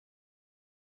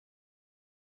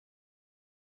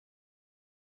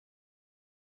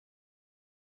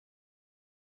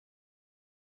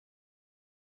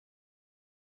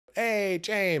Hey,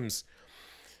 James.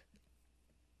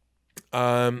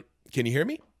 Can you hear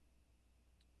me?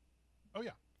 Oh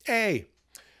yeah. Hey.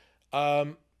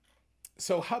 Um,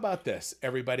 so how about this,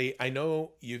 everybody? I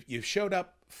know you've showed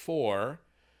up for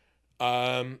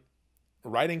um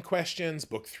writing questions,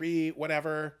 book three,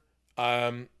 whatever.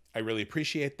 I really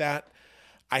appreciate that.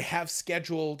 I have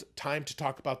scheduled time to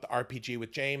talk about the RPG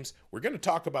with James. We're gonna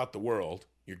talk about the world.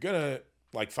 You're gonna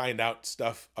like find out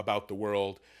stuff about the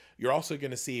world. You're also going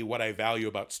to see what I value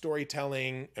about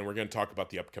storytelling, and we're going to talk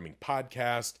about the upcoming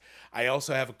podcast. I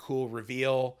also have a cool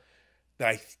reveal that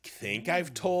I think I've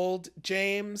Ooh. told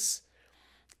James.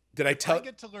 Did I If I tell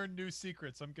get to learn new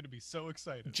secrets, I'm going to be so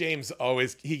excited. James?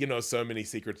 Always he knows so many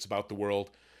secrets about the world,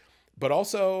 but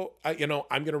also I'm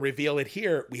going to reveal it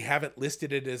here. We haven't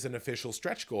listed it as an official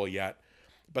stretch goal yet,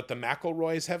 but the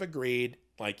McElroys have agreed.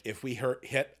 Like if we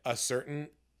hit a certain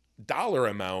dollar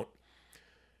amount,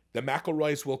 the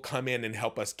McElroys will come in and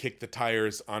help us kick the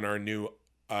tires on our new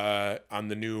on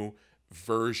the new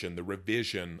version, the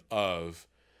revision of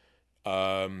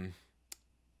um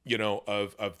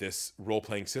of this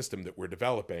role-playing system that we're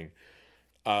developing,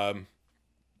 um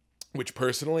which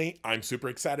personally I'm super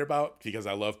excited about because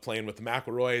I love playing with the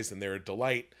McElroys and they're a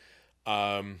delight.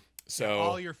 Yeah, all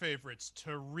So your favorites.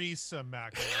 Teresa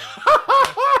McElroy.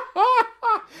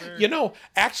 That's where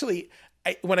actually,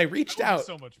 that would be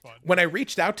so much fun. when I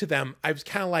reached out to them, I was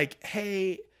kind of like,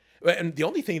 hey, and the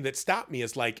only thing that stopped me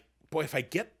is like, boy, if I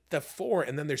get the four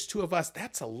and then there's two of us,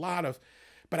 that's a lot of,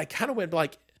 but I kind of went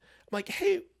like, I'm like,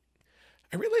 hey,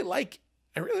 I really like,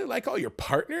 I really like all your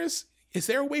partners. Is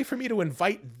there a way for me to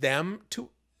invite them to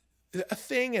a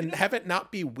thing You and know, have it not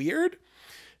be weird?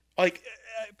 Like,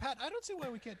 Pat, I don't see why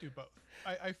we can't do both.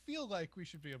 I feel like we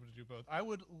should be able to do both. I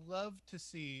would love to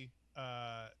see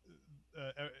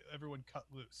everyone cut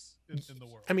loose in the I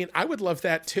world. mean, I would love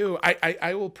that too.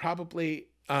 I will probably,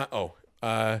 thank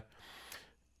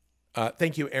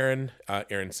you, Aaron.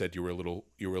 Aaron said you were a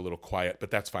little quiet, but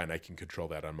that's fine. I can control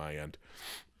that on my end.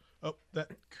 Oh, that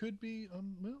could be well,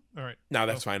 all right. No, Well,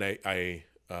 that's fine. I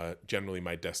generally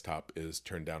my desktop is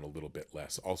turned down a little bit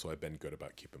less. Also, I've been good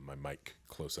about keeping my mic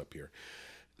close up here.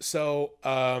 So,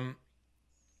 um,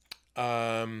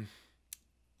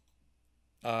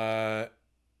 uh,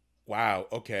 wow.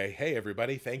 Okay. Hey,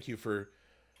 everybody. Thank you for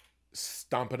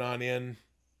stomping on in,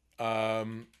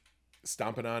 um,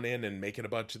 stomping on in and making a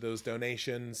bunch of those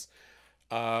donations.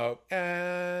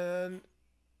 And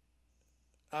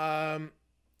um,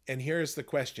 and here's the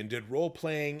question: did role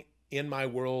playing in my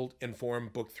world inform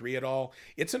book three at all?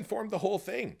 It's informed the whole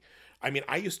thing. I mean,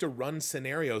 I used to run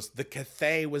scenarios. The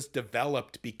Cathay was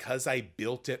developed because I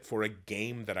built it for a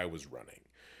game that I was running.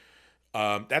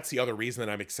 That's the other reason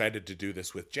that I'm excited to do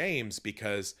this with James,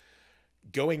 because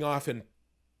going off and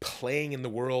playing in the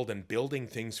world and building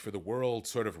things for the world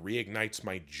sort of reignites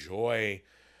my joy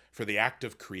for the act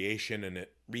of creation, and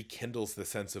it rekindles the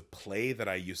sense of play that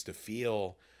I used to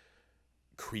feel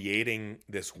creating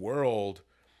this world.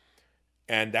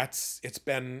 And it's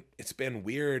been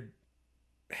weird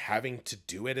having to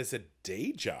do it as a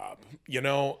day job,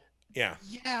 yeah.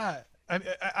 yeah.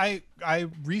 I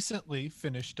recently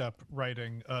finished up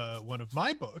writing one of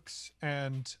my books,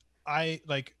 and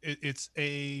it's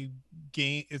a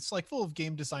game. It's like full of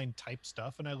game design type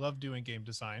stuff, and I love doing game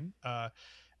design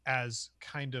as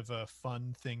kind of a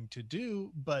fun thing to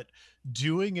do. But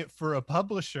doing it for a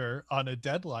publisher on a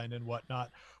deadline and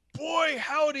whatnot, boy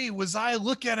howdy was I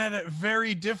looking at it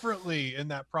very differently in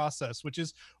that process, which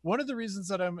is one of the reasons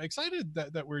that I'm excited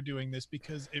that we're doing this,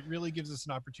 because it really gives us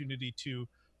an opportunity to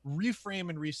reframe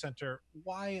and recenter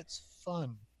why it's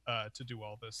fun to do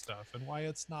all this stuff and why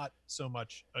it's not so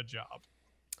much a job.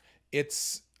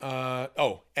 It's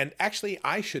oh, and actually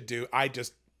I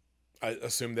just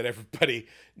assume that everybody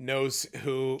knows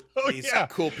who Oh these yeah.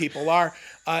 cool people are.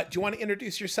 Do you want to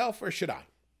introduce yourself or should I?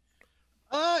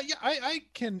 Yeah, I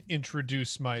can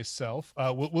introduce myself.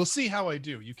 We'll see how I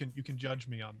do. You can judge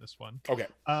me on this one. Okay.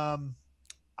 Um,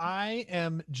 I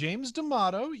am James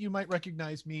D'Amato. You might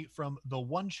recognize me from the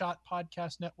One Shot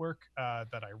Podcast Network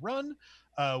that I run.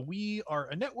 We are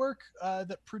a network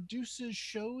that produces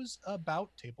shows about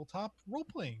tabletop role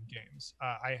playing games.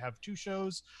 I have two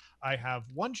shows. I have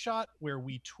One Shot, where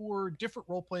we tour different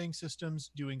role playing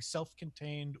systems doing self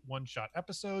contained one shot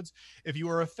episodes. If you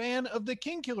are a fan of the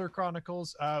King Killer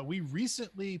Chronicles, we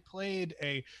recently played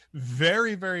a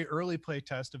very, very early play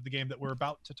test of the game that we're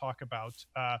about to talk about.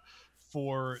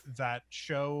 For that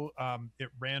show. It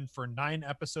ran for 9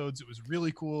 episodes. It was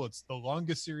really cool. It's the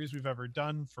longest series we've ever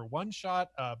done for one shot,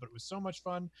 but it was so much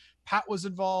fun. Pat was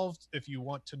involved. If you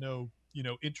want to know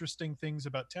interesting things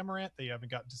about Temerant that you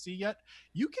haven't gotten to see yet,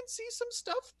 you can see some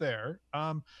stuff there.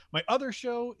 My other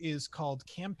show is called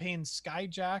Campaign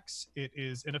Skyjacks. It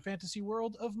is in a fantasy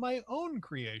world of my own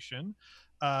creation.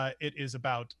 It is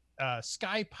about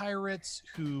sky pirates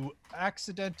who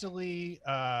accidentally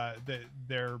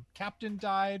their captain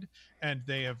died, and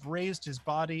they have raised his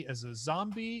body as a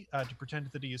zombie to pretend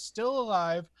that he is still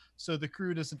alive, so the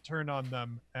crew doesn't turn on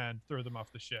them and throw them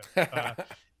off the ship.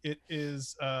 It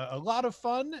is a lot of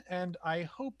fun, and I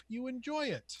hope you enjoy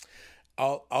it.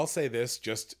 I'll say this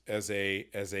just as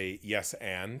a yes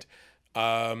and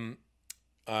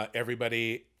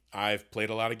everybody. I've played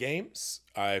a lot of games.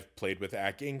 I've played with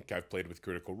Ack Inc. I've played with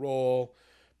Critical Role,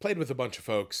 played with a bunch of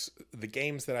folks. The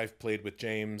games that I've played with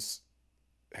James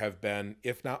have been,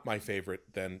 if not my favorite,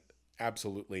 then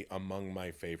absolutely among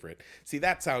my favorite. See,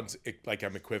 that sounds like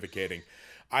I'm equivocating.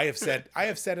 I have said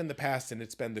in the past, and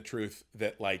it's been the truth,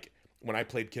 that like when I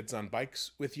played Kids on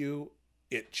Bikes with you,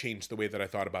 it changed the way that I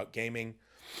thought about gaming.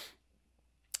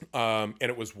 And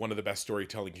it was one of the best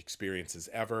storytelling experiences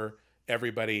ever.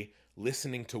 Everybody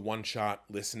listening to One Shot,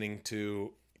 listening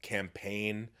to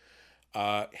Campaign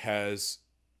has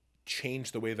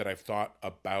changed the way that I've thought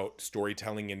about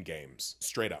storytelling in games.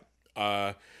 Straight up.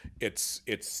 It's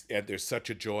there's such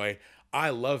a joy.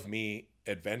 I love me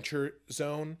Adventure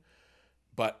Zone,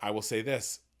 but I will say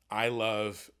this: I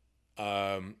love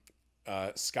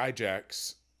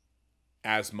Skyjacks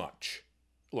as much,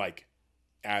 like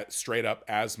straight up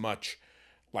as much,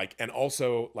 like, and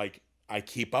also like I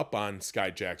keep up on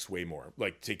Skyjacks way more.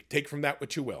 Like take from that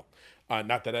what you will.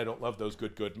 Not that I don't love those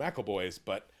good McElboys,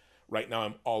 but right now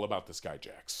I'm all about the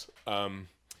Skyjacks.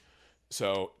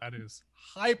 So that is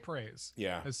high praise.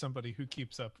 Yeah, as somebody who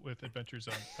keeps up with Adventure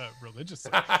Zone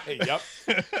religiously. Yep.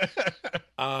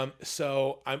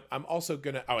 So I'm also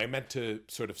gonna. Oh, I meant to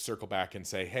sort of circle back and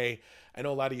say, hey, I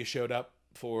know a lot of you showed up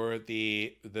for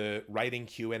the writing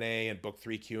Q&A and book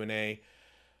 3 Q&A.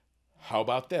 How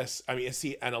about this? I mean,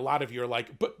 see, and a lot of you are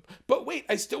like, but wait,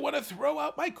 I still want to throw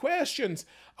out my questions.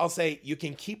 I'll say you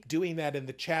can keep doing that in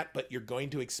the chat, but you're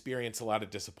going to experience a lot of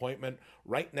disappointment.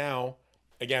 Right now,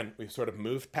 again, we've sort of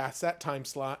moved past that time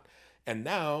slot, and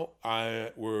now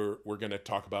we're going to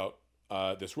talk about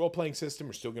this role-playing system.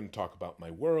 We're still going to talk about my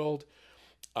world.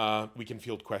 We can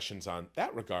field questions on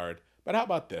that regard, but how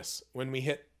about this? When we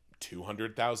hit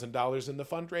 $200,000 in the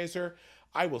fundraiser,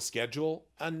 I will schedule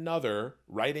another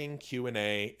writing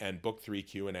Q&A and book 3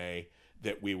 Q&A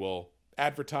that we will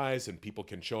advertise and people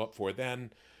can show up for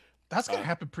then. That's going to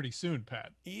happen pretty soon,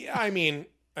 Pat. Yeah, I mean,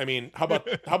 how about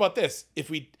this? How about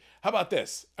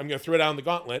this? I'm going to throw down the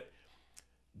gauntlet.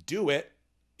 Do it.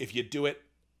 If you do it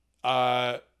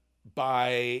by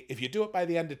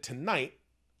the end of tonight,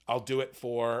 I'll do it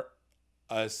for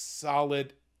a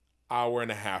solid hour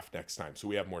and a half next time, so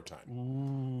we have more time.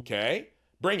 Ooh. Okay,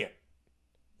 bring it.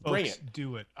 Bring Folks, it.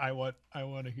 Do it. I want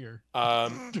to hear.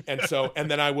 And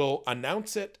then I will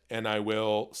announce it, and I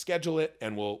will schedule it,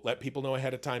 and we'll let people know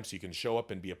ahead of time so you can show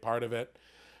up and be a part of it.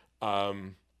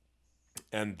 And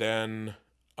then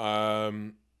but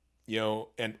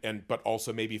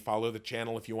also maybe follow the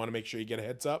channel if you want to make sure you get a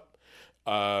heads up,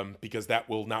 because that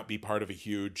will not be part of a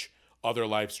huge other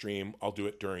live stream. I'll do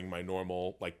it during my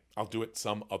normal, I'll do it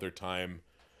some other time,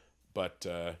 but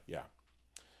yeah.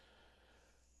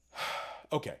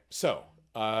 Okay, so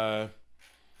yeah,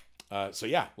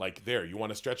 there, you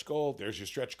want a stretch goal, there's your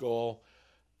stretch goal.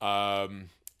 And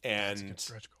that's a good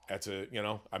stretch goal. That's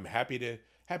I'm happy to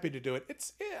do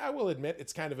it. I will admit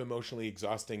it's kind of emotionally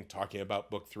exhausting talking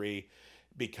about book 3,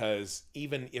 because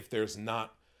even if there's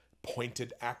not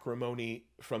pointed acrimony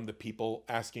from the people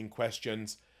asking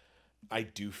questions, I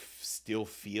do still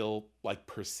feel like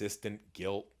persistent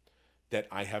guilt that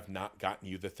I have not gotten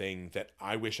you the thing that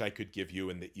I wish I could give you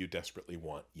and that you desperately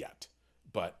want yet.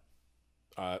 But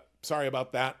sorry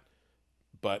about that.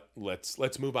 But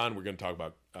let's move on. We're going to talk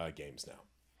about games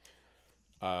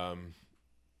now.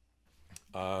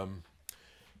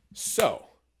 So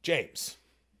James,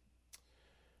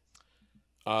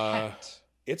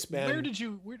 it's been. Where did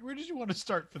you want to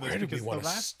start for this? Where did we want to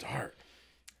start?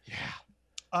 Yeah.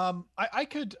 I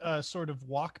could sort of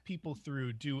walk people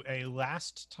through, do a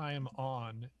last time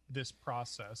on this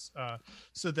process,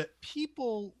 so that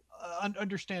people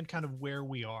understand kind of where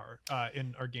we are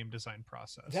in our game design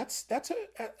process. That's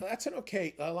an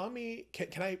okay. Allow me.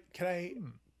 Can I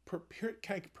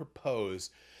propose?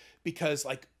 Because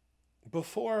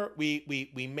before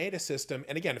we made a system,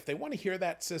 and again, if they want to hear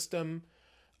that system,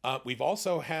 we've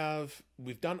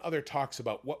done other talks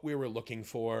about what we were looking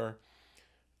for.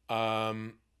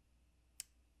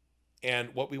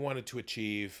 And what we wanted to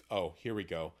achieve. Oh, here we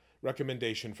go.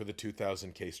 recommendation for the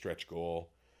 2000K stretch goal.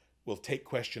 We'll take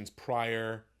questions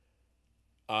prior.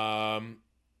 Oh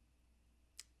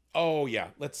yeah,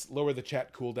 let's lower the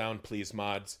chat cooldown, please,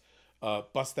 mods.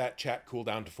 Bust that chat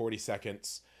cooldown to 40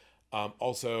 seconds.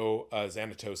 Also,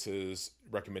 Xanatos's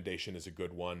recommendation is a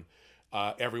good one.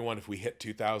 Everyone, if we hit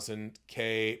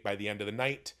 2000K by the end of the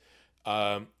night,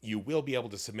 you will be able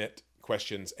to submit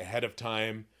questions ahead of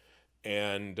time,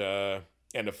 and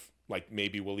if like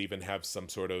maybe we'll even have some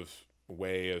sort of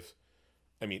way of,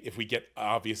 I mean, if we get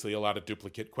obviously a lot of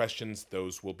duplicate questions,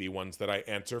 those will be ones that I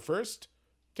answer first.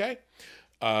 Okay.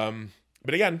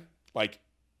 But again, like,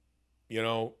 you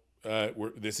know,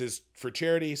 this is for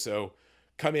charity, so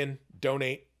come in,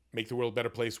 donate, make the world a better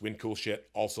place, win cool shit.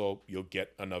 Also, you'll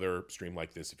get another stream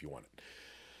like this if you want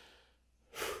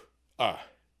it.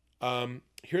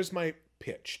 Here's my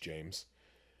pitch, James.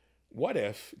 What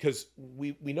if, because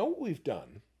we know what we've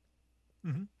done.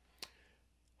 Mm-hmm.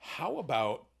 How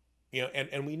about, you know,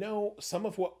 and we know some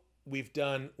of what we've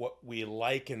done, what we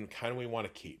like and kind of we want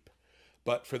to keep.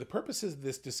 But for the purposes of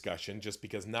this discussion, just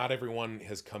because not everyone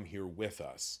has come here with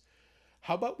us,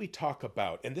 how about we talk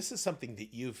about, and this is something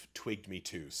that you've twigged me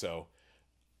to. So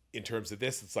in terms of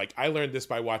this, it's like, I learned this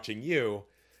by watching you,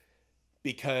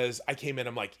 because I came in,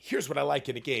 I'm like, here's what I like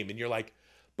in a game. And you're like,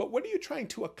 but what are you trying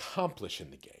to accomplish in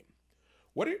the game?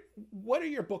 What are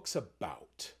your books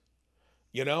about?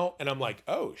 You know? And I'm like,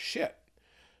 oh shit.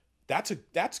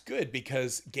 That's good,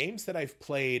 because games that I've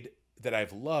played that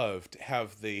I've loved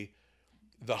have the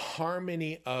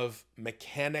harmony of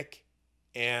mechanic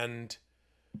and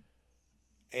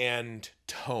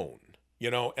tone,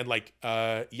 you know, and like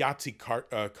Yahtzee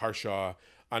Karshaw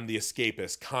on The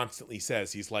Escapist constantly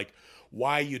says, he's like,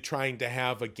 why are you trying to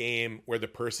have a game where the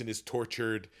person is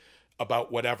tortured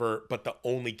about whatever, but the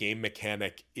only game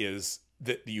mechanic is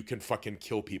that you can fucking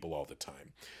kill people all the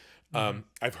time? Mm-hmm.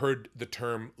 I've heard the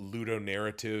term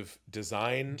ludonarrative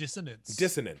design.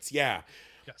 Dissonance, yeah.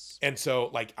 Yes. And so,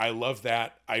 like, I love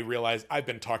that. I realize I've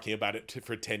been talking about it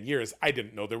for 10 years. I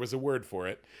didn't know there was a word for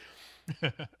it.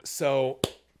 So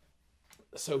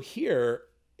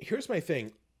here's my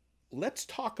thing. Let's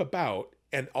talk about,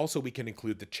 and also we can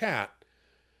include the chat.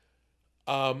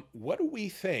 What do we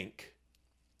think?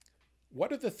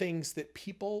 What are the things that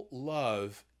people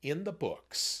love in the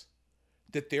books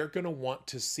that they're going to want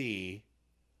to see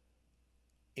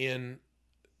in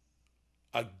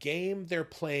a game they're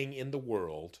playing in the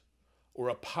world, or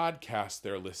a podcast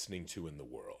they're listening to in the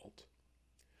world?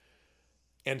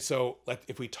 And so, like,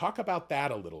 if we talk about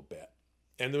that a little bit,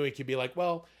 and then we could be like,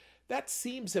 well, that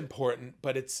seems important,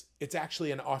 but it's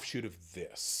actually an offshoot of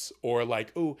this, or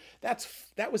like, oh, that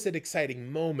was an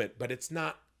exciting moment, but it's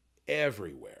not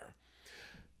everywhere.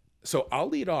 So I'll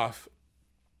lead off,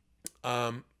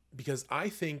 because I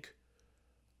think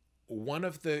one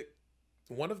of the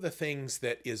things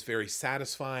that is very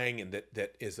satisfying, and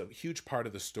that is a huge part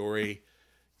of the story,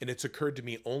 and it's occurred to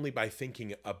me only by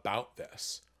thinking about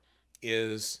this,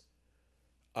 is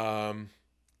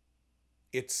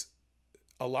it's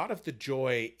a lot of the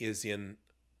joy is in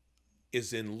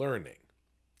learning.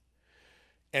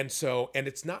 And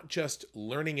it's not just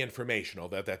learning information,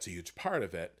 although that's a huge part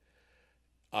of it.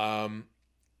 A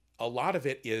lot of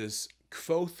it is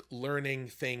both learning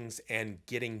things and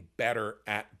getting better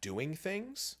at doing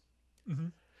things. Mm-hmm.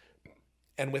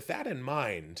 And with that in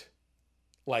mind,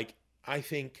 like, I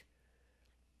think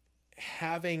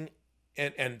having,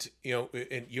 and you know,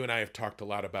 and you and I have talked a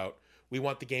lot about, we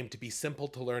want the game to be simple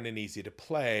to learn and easy to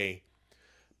play,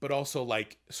 but also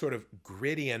like sort of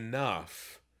gritty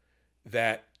enough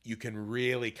that you can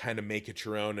really kind of make it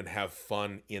your own and have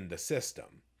fun in the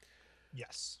system.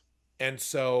 Yes. And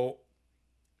so,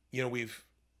 you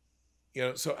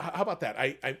know, so how about that?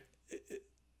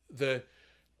 The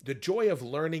joy of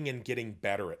learning and getting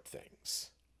better at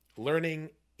things, learning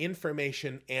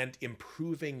information and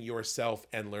improving yourself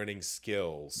and learning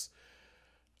skills,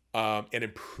 and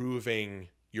improving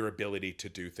your ability to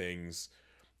do things,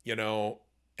 you know,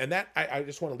 and that I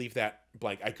just want to leave that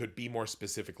blank. I could be more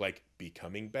specific, like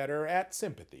becoming better at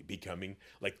sympathy, becoming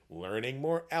like learning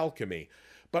more alchemy,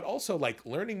 but also like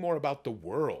learning more about the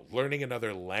world, learning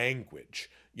another language,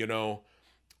 you know,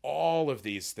 all of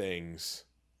these things,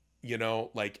 you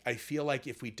know, like I feel like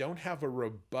if we don't have a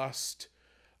robust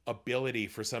ability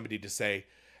for somebody to say,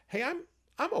 hey, I'm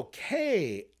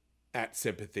okay at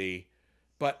sympathy,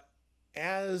 but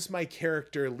as my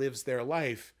character lives their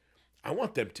life, I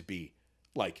want them to be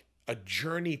like a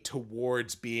journey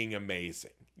towards being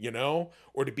amazing, you know,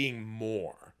 or to being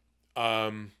more.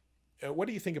 What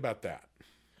do you think about that?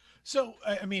 So,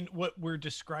 I mean, what we're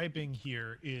describing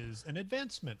here is an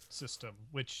advancement system,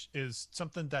 which is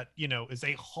something that, is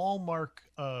a hallmark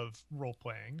of role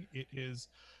playing. It is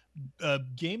a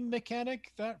game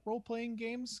mechanic that role playing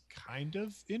games kind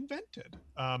of invented.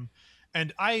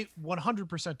 And I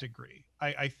 100% agree.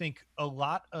 I think a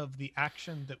lot of the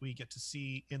action that we get to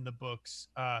see in the books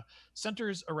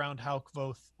centers around how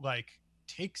Kvothe like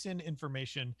takes in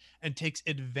information and takes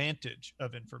advantage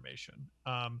of information.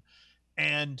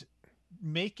 And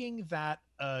making that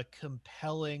a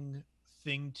compelling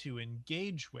thing to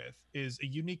engage with is a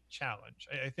unique challenge.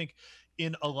 I think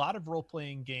in a lot of role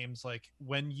playing games, like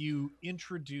when you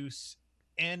introduce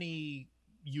any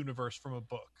universe from a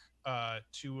book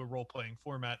to a role playing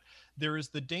format, there is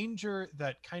the danger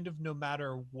that kind of no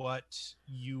matter what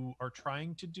you are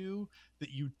trying to do,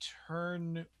 that you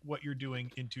turn what you're doing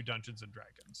into Dungeons and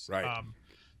Dragons. Right.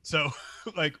 So,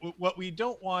 like, what we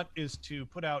don't want is to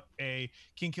put out a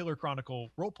King Killer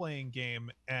Chronicle role playing game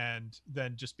and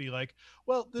then just be like,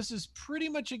 well, this is pretty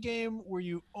much a game where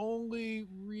you only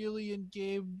really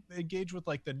engage with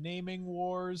like the naming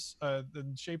wars,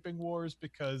 the shaping wars,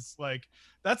 because like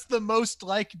that's the most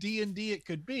like D&D it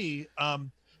could be.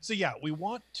 So yeah, we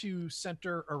want to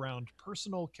center around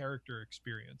personal character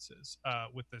experiences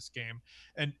with this game,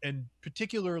 and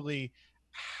particularly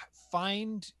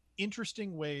find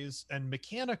interesting ways and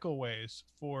mechanical ways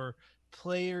for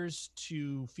players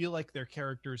to feel like their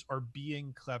characters are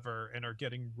being clever and are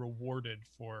getting rewarded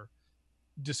for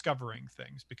discovering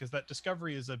things, because that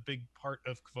discovery is a big part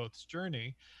of Kvothe's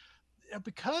journey.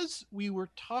 Because we were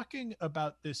talking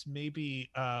about this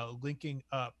maybe linking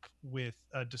up with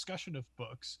a discussion of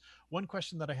books, one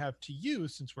question that I have to you,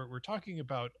 since we're talking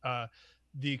about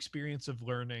the experience of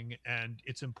learning and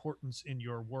its importance in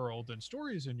your world and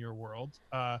stories in your world,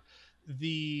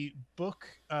 the book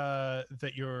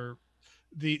that you're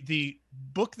the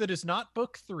book that is not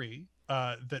book three,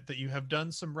 that you have done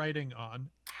some writing on,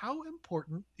 how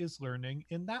important is learning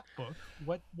in that book?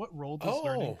 What role does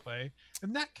learning Oh, play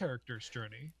in that character's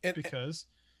journey? and Because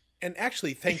and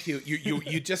actually, thank you.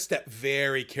 You just stepped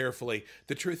very carefully.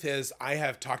 The truth is, I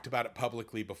have talked about it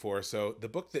publicly before. So the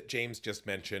book that James just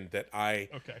mentioned, that I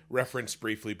okay. referenced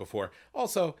briefly before.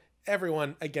 Also,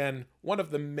 everyone, again, one of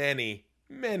the many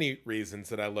reasons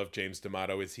that I love James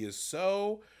D'Amato is he is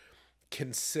so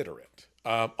considerate.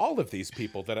 All of these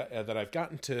people that I've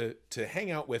gotten to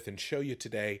hang out with and show you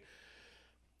today,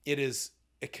 it is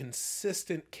a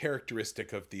consistent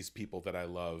characteristic of these people that I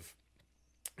love,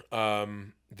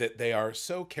 that they are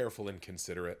so careful and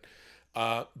considerate.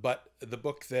 But the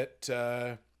book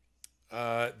that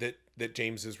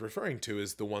James is referring to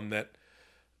is the one that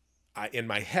in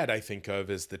my head I think of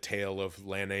as the tale of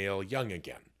Lanael Young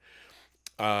again.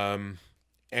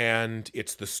 And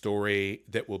it's the story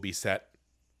that will be set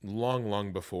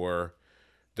long before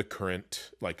the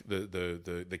current, like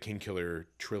the King Killer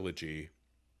trilogy.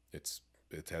 It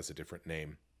has a different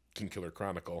name, King Killer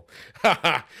Chronicle.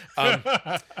 um,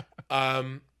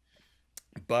 um,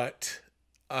 but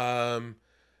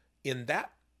in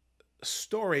that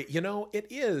story,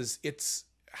 it's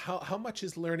how much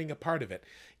is learning a part of it?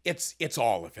 It's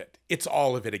all of it. It's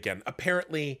all of it again.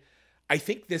 Apparently, I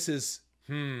think this is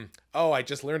I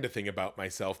just learned a thing about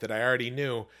myself that I already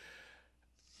knew.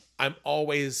 I'm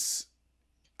always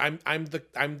I'm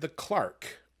the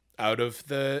Clark out of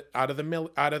the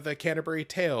Canterbury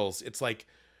Tales. It's like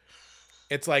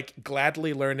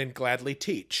gladly learn and gladly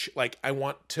teach. Like I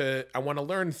want to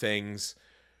learn things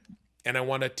and I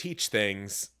want to teach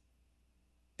things,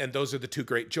 and those are the two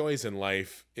great joys in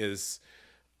life. Is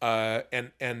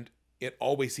and it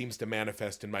always seems to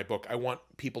manifest in my book. I want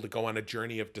people to go on a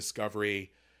journey of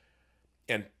discovery,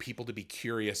 and people to be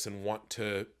curious and want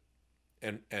to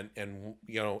and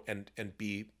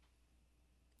be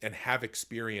and have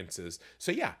experiences.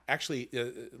 So yeah, actually,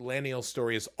 Lanael's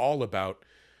story is all about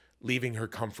leaving her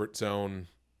comfort zone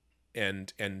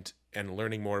and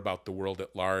learning more about the world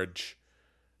at large,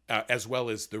 as well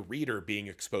as the reader being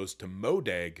exposed to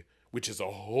Modeg, which is a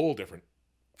whole different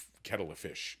kettle of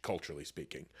fish, culturally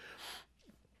speaking.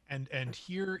 And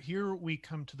here we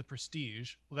come to the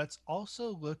prestige. Let's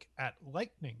also look at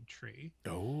Lightning Tree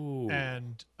Oh,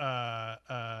 and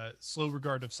Slow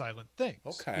Regard of Silent Things,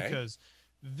 okay, because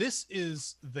this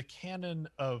is the canon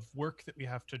of work that we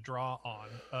have to draw on.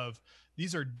 Of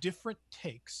these are different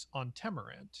takes on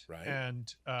Temerant, right.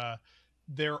 and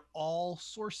they're all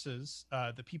sources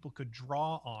that people could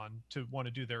draw on to want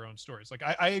to do their own stories. Like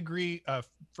I agree,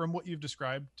 from what you've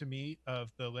described to me of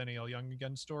the Lanael Young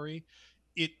again story,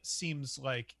 it seems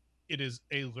like it is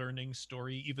a learning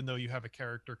story, even though you have a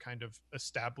character kind of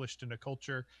established in a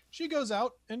culture. She goes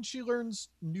out and she learns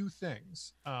new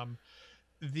things.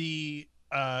 The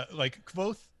like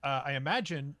Kvothe, I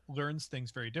imagine, learns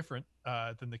things very different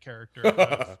than the character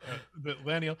of the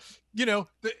Laniel. You know,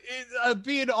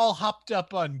 being all hopped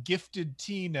up on gifted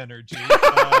teen energy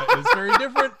is very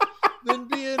different than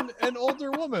being an older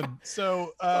woman.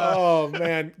 So oh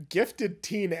man, gifted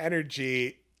teen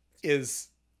energy is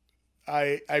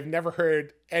I've never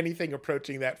heard anything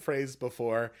approaching that phrase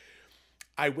before.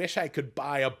 I wish I could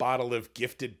buy a bottle of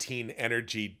gifted teen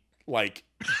energy. Like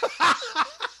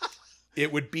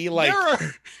it would be like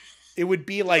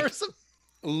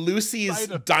Lucy's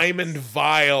diamond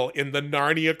vial in the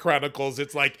Narnia Chronicles.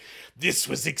 It's like, this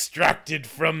was extracted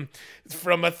from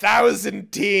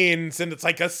 1,000 teens, and it's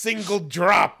like a single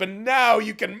drop, and now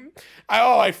you can,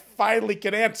 I finally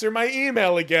can answer my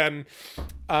email again.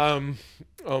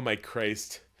 Oh my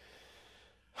Christ.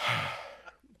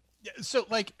 So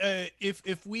like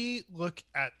if we look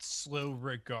at slow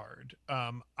regard,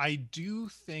 I do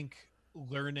think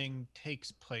learning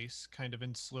takes place kind of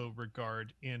in slow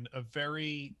regard in a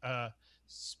very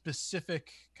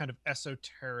specific kind of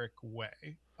esoteric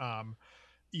way.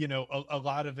 You know, a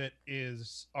lot of it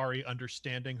is Ari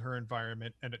understanding her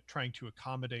environment and trying to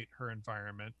accommodate her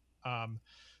environment.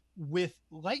 With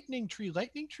Lightning Tree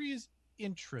is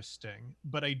interesting,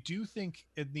 but I do think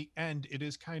in the end it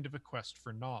is kind of a quest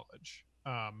for knowledge.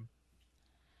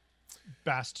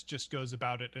 Bast just goes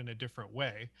about it in a different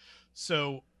way.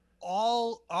 So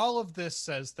all of this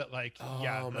says that, like,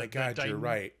 oh my God, you're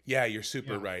right. Yeah, you're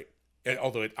super right.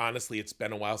 Although honestly, it's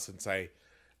been a while since I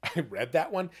read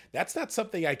that one. That's not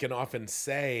something I can often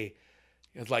say.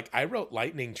 It's like, I wrote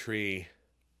Lightning Tree.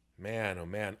 Man, oh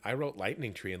man, I wrote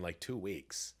Lightning Tree in like 2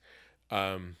 weeks.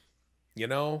 You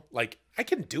know, like, I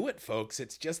can do it, folks.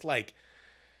 It's just like,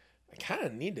 I kind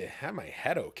of need to have my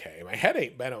head okay. My head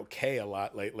ain't been okay a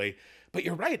lot lately. But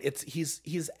you're right.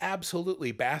 He's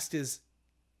absolutely, Bast is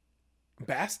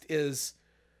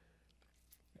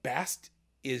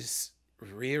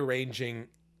rearranging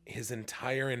his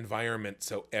entire environment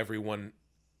so everyone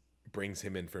brings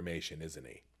him information, isn't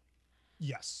he?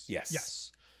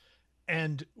 Yes.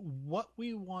 And what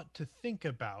we want to think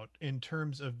about in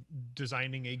terms of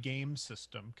designing a game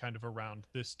system kind of around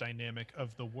this dynamic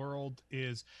of the world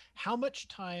is, how much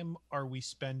time are we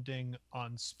spending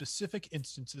on specific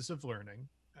instances of learning,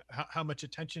 how much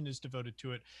attention is devoted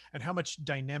to it, and how much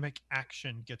dynamic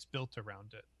action gets built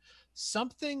around it.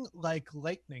 Something like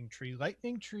Lightning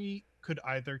Tree could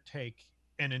either take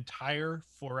an entire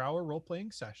 4-hour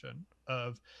role-playing session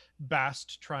of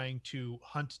Bast trying to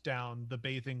hunt down the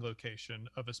bathing location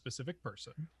of a specific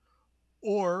person,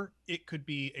 or it could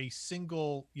be a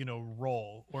single, you know,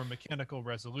 roll or mechanical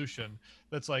resolution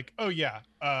that's like, oh yeah,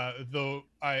 though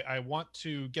I want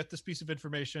to get this piece of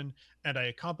information, and I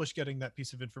accomplish getting that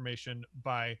piece of information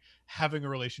by having a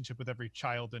relationship with every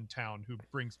child in town who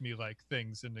brings me like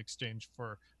things in exchange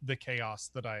for the chaos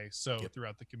that I sow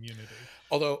throughout the community.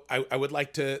 Although I would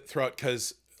like to throw out,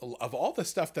 because of all the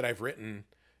stuff that I've written,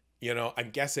 you know,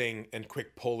 I'm guessing, and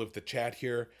quick poll of the chat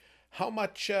here, how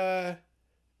much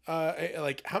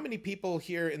like, how many people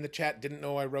here in the chat didn't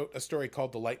know I wrote a story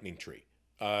called The Lightning Tree?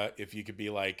 If you could be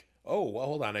like, oh, well,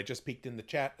 hold on, I just peeked in the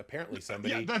chat. Apparently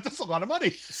somebody... yeah, that's a lot of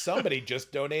money. Somebody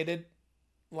just donated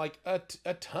like a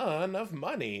ton of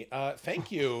money.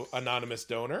 Thank you, anonymous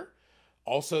donor.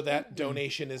 Also, that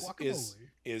donation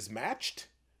is matched.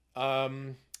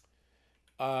 So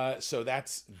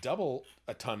that's double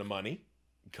a ton of money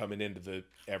coming into the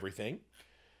everything.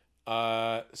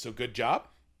 So good job.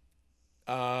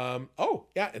 Oh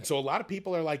yeah. And so a lot of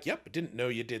people are like, yep, didn't know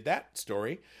you did that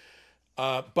story.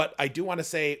 But I do want to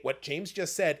say what James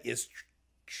just said is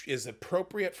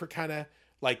appropriate for kind of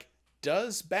like,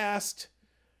 does Bast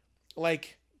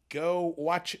like go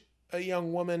watch a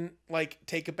young woman like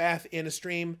take a bath in a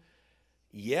stream?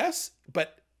 Yes,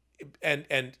 but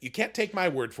and you can't take my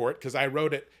word for it because I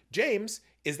wrote it. James,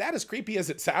 is that as creepy as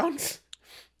it sounds?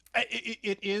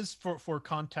 It is, for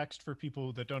context for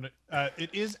people that don't. It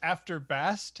is after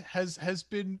Bast has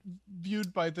been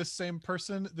viewed by this same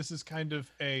person. This is kind of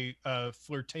a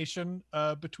flirtation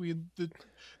between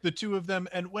the two of them.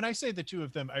 And when I say the two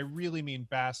of them, I really mean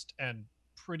Bast and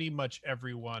pretty much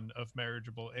everyone of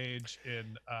marriageable age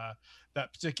in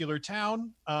that particular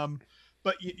town.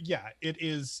 But yeah, it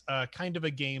is kind of a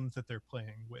game that they're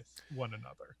playing with one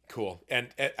another. Cool. And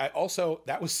I also,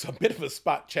 that was a bit of a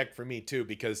spot check for me too,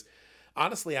 because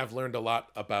honestly, I've learned a lot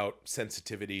about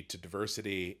sensitivity to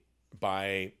diversity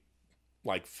by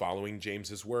like following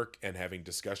James's work and having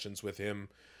discussions with him.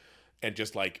 and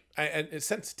just like, and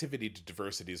sensitivity to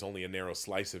diversity is only a narrow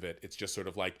slice of it. It's just sort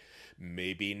of like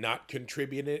maybe not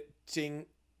contributing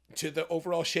to the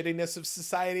overall shittiness of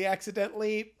society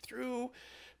accidentally through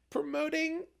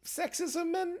promoting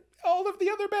sexism and all of the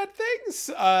other bad things.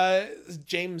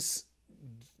 James,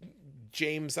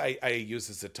 I use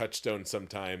as a touchstone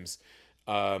sometimes.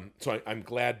 So I'm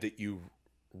glad that you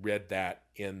read that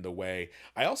in the way.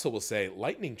 I also will say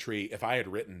Lightning Tree, if I had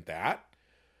written that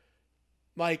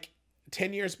like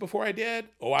 10 years before I did,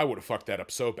 I would have fucked that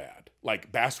up so bad.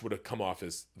 Like Bast would have come off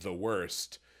as the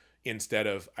worst. Instead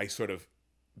of, I sort of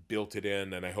built it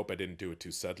in, and I hope I didn't do it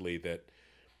too subtly, that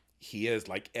he is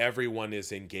like, everyone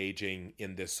is engaging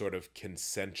in this sort of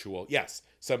consensual, yes,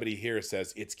 somebody here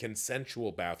says it's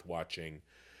consensual bath watching,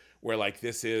 where like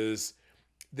this is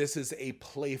a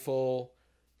playful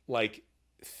like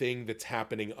thing that's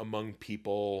happening among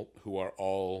people who are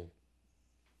all,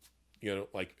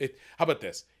 like it. How about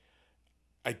this?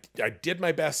 I did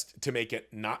my best to make it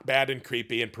not bad and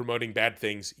creepy and promoting bad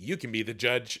things. You can be the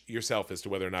judge yourself as to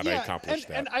whether or not I accomplished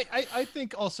that. And I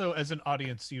think also as an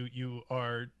audience, you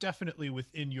are definitely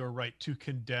within your right to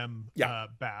condemn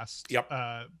Bast. Yep.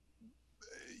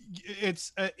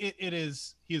 He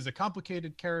is a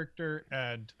complicated character,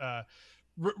 and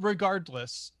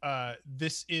regardless,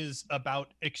 this is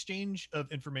about exchange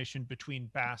of information between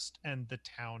Bast and the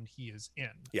town he is in.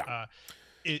 Yeah.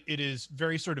 It is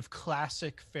very sort of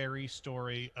classic fairy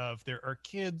story of there are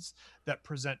kids that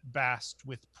present Bast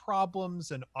with problems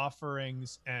and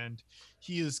offerings, and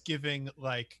he is giving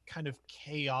like kind of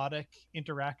chaotic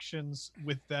interactions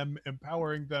with them,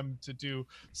 empowering them to do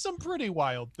some pretty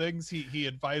wild things. He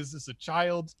advises a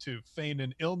child to feign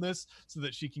an illness so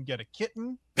that she can get a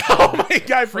kitten. Oh my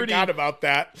God, I forgot about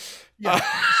that. Yeah,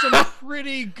 some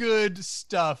pretty good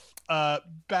stuff.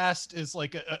 Bast is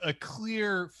like a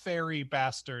clear fairy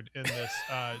bastard in this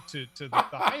to the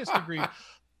highest degree.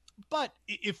 But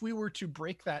if we were to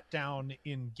break that down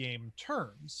in game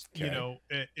terms, Okay.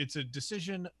 it's a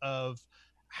decision of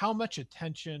how much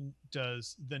attention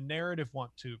does the narrative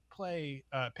want to pay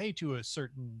to a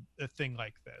certain thing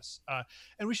like this.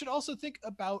 And we should also think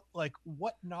about like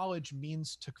what knowledge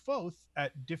means to Kvothe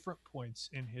at different points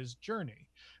in his journey,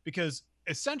 because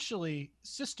essentially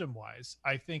system wise,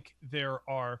 I think there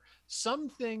are some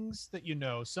things that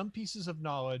some pieces of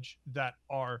knowledge that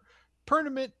are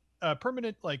permanent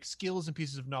like skills and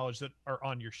pieces of knowledge that are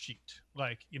on your sheet,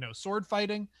 like sword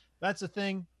fighting. That's a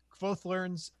thing Kvothe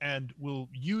learns and will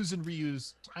use and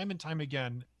reuse time and time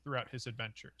again throughout his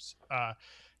adventures.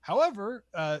 However,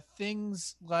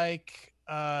 things like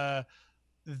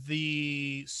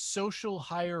the social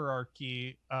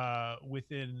hierarchy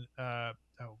within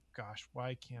oh gosh,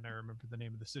 why can't I remember the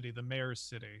name of the city? The mayor's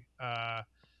city.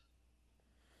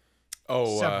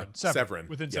 Severin.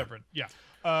 Within Severin, yeah.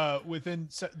 Within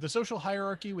the social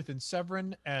hierarchy within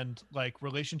Severin and like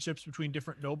relationships between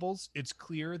different nobles, it's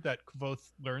clear that Kvothe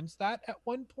learns that at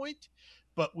one point,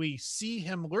 but we see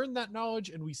him learn that knowledge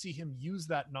and we see him use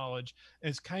that knowledge, and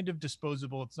it's kind of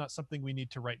disposable. It's not something we need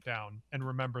to write down and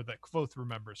remember that Kvothe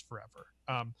remembers forever.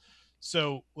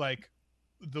 So like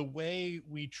the way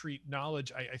we treat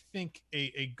knowledge, I think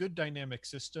a good dynamic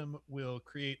system will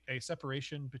create a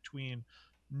separation between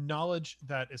knowledge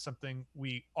that is something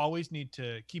we always need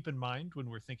to keep in mind when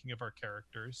we're thinking of our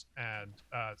characters, and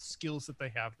skills that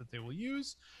they have that they will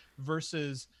use,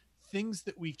 versus things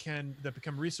that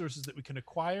become resources that we can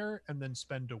acquire and then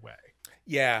spend away.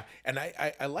 Yeah, and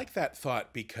I like that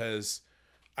thought, because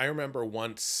I remember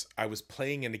once I was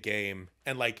playing in a game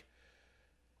and like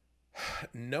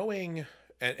knowing,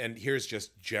 and here's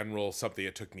just general something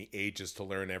that took me ages to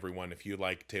learn, everyone, if you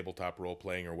like tabletop role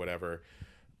playing or whatever.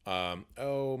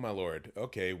 Oh my lord.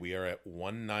 Okay, we are at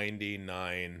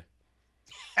 199.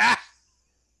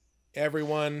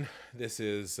 Everyone, this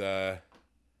is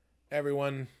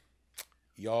everyone,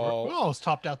 y'all. We almost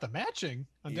topped out the matching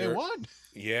on day one.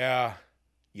 Yeah.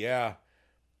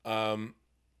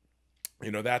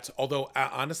 That's, although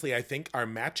honestly, I think our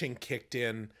matching kicked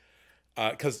in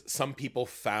because some people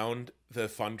found the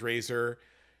fundraiser.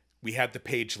 We had the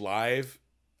page live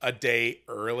a day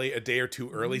or two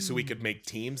early, so we could make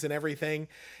teams and everything.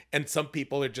 And some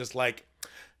people are just like,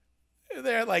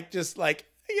 they're like, just like,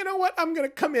 you know what, I'm gonna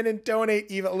come in and donate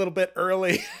even a little bit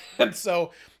early. And so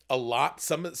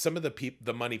some of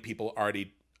the money people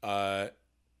already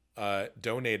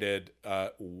donated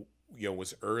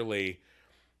was early.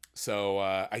 So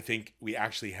I think we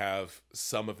actually have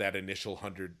some of that initial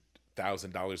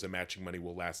 $100,000 of matching money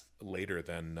will last later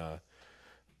than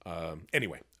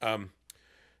anyway.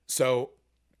 So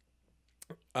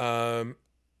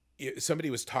somebody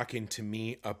was talking to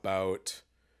me about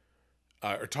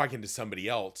or talking to somebody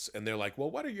else, and they're like, well,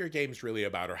 what are your games really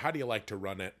about, or how do you like to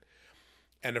run it?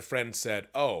 And a friend said,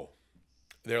 oh,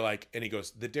 they're like, and he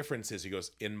goes, the difference is, he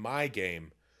goes, in my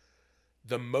game,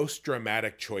 the most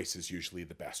dramatic choice is usually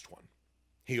the best one.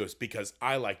 He goes, because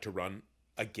I like to run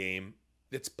a game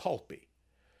that's pulpy,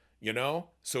 you know?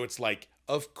 So it's like,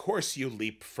 of course you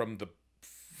leap from the,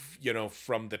 you know,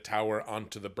 from the tower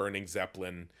onto the burning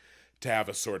Zeppelin to have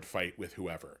a sword fight with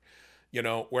whoever, you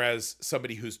know? Whereas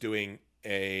somebody who's doing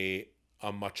a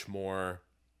much more,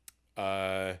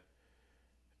 like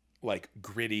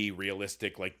gritty,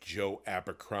 realistic, like Joe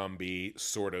Abercrombie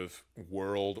sort of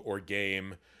world or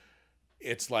game,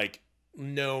 it's like,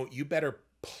 no, you better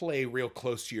play real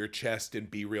close to your chest and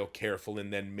be real careful,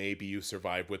 and then maybe you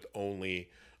survive with only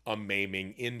a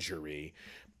maiming injury.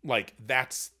 Like,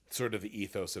 that's sort of the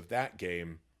ethos of that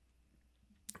game.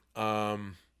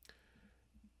 And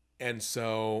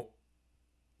so,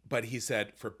 but he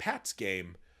said for Pat's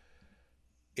game,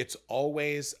 it's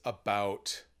always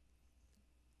about,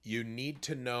 you need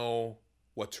to know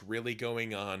what's really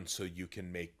going on so you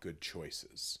can make good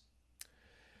choices.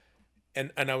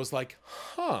 And I was like,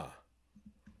 huh.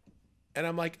 And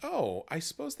I'm like, oh, I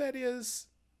suppose that is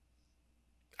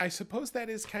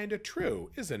kind of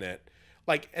true, isn't it?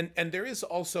 Like, and there is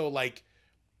also like,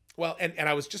 well, and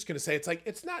I was just going to say, it's like,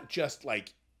 it's not just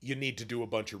like you need to do a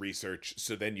bunch of research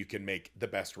so then you can make the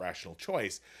best rational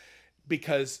choice,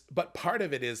 but part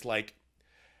of it is like,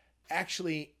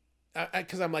 actually,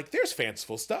 because I'm like, there's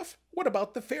fanciful stuff. What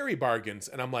about the fairy bargains?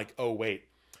 And I'm like, oh, wait,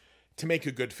 to make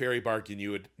a good fairy bargain,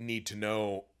 you would need to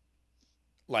know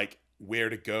like where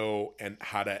to go and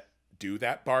how to do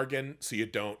that bargain so you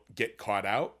don't get caught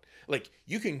out. Like,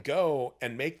 you can go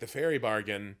and make the fairy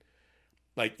bargain,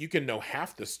 like you can know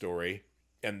half the story,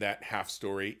 and that half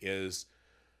story is,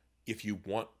 if you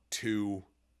want to,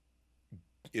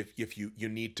 if you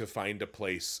need to find a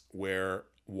place where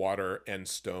water and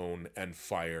stone and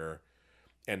fire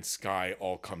and sky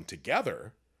all come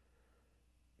together,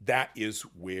 that is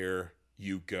where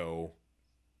you go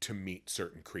to meet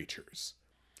certain creatures.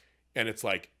 And it's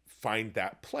like, find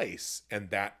that place, and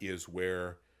that is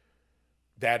where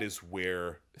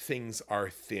things are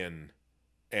thin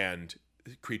and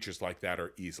creatures like that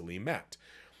are easily met.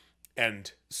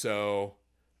 And so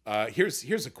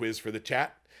here's a quiz for the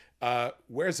chat.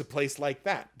 Where's a place like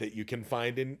that you can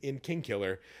find in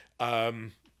Kingkiller? I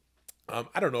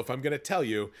don't know if I'm going to tell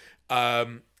you.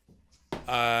 Like,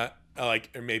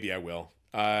 or maybe I will.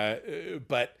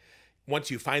 But once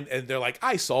you find, and they're like,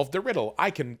 I solved the riddle. I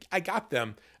got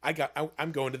them.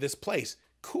 I'm going to this place.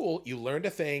 Cool. You learned a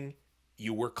thing.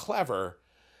 You were clever.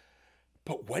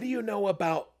 But what do you know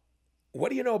about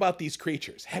these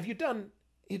creatures?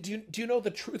 Do you know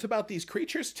the truth about these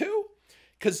creatures too?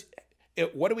 Because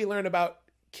what do we learn about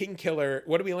Kingkiller?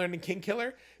 What do we learn in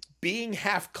Kingkiller? Being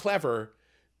half clever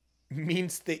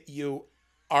means that you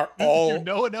are all... You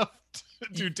know enough to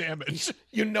do damage.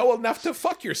 You know enough to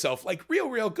fuck yourself, like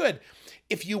real good.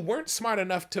 If you weren't smart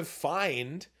enough to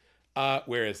find...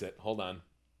 where is it? Hold on.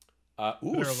 There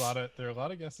are a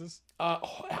lot of guesses.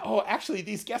 Actually,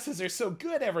 these guesses are so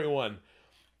good, everyone.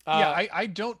 I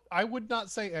would not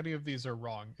say any of these are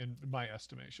wrong in my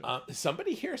estimation.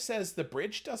 Somebody here says the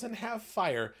bridge doesn't have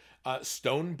fire.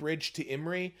 Stone bridge to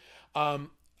Imri. I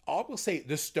will say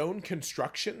the stone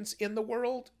constructions in the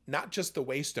world, not just the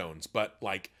waystones, but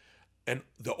like, and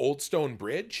the old stone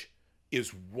bridge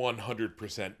is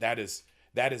 100%. That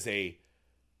is a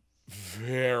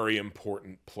very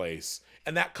important place,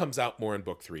 and that comes out more in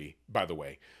book 3, by the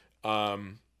way.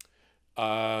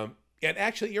 And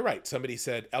actually, you're right. Somebody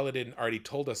said Eladin already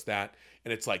told us that,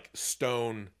 and it's like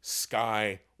stone,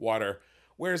 sky, water.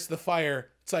 Where's the fire?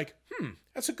 It's like,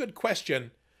 that's a good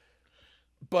question.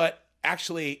 But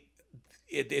actually,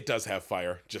 it does have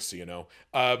fire, just so you know.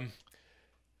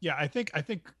 Yeah, I think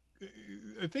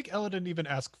Eladin even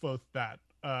asked Kvothe that,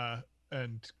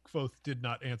 and Kvothe did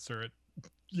not answer it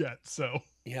yet. So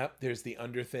yeah, there's the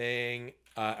under thing.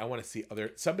 I want to see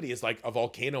somebody is like a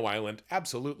volcano island.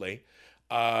 Absolutely.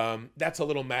 That's a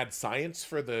little mad science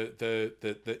for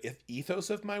the ethos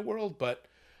of my world, but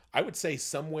I would say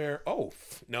somewhere. Oh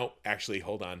no, actually,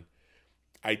 hold on.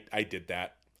 I did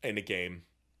that in a game.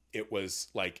 It was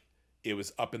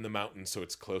up in the mountains, so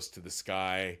it's close to the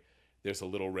sky. There's a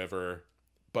little river,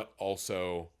 but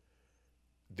also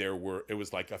it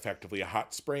was like effectively a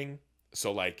hot spring.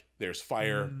 So like there's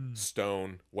fire,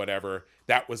 stone, whatever.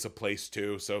 That was a place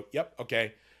too. So yep,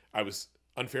 okay. I was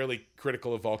unfairly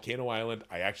critical of Volcano Island.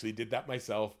 I actually did that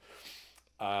myself.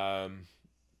 Yeah,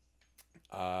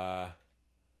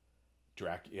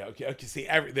 okay. See,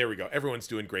 there we go. Everyone's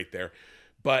doing great there.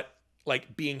 But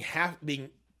like being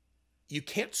you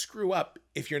can't screw up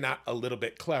if you're not a little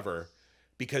bit clever,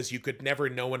 because you could never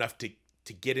know enough to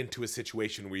get into a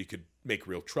situation where you could make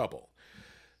real trouble.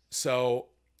 So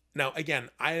now again,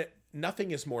 I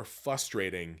nothing is more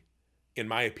frustrating in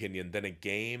my opinion than a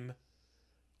game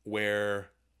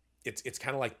where it's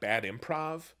kind of like bad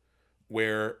improv,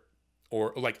 where,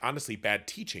 or like honestly bad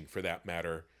teaching for that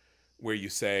matter, where you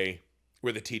say,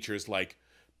 where the teacher's like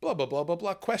blah blah blah blah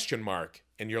blah question mark,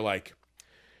 and you're like,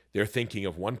 they're thinking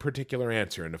of one particular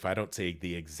answer, and if I don't say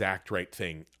the exact right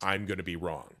thing, I'm going to be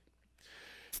wrong.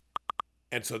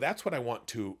 And so that's what I want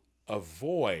to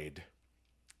avoid.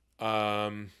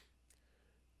 Um,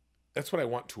 that's what I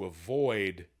want to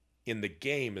avoid in the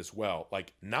game as well.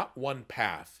 Like, not one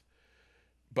path,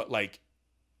 but like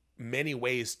many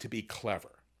ways to be clever,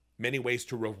 many ways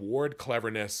to reward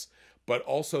cleverness, but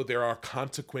also there are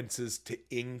consequences to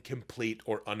incomplete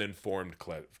or uninformed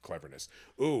cleverness.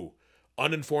 Ooh,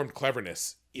 uninformed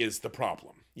cleverness is the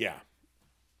problem. Yeah.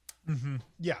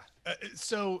 Yeah.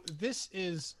 So this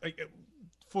is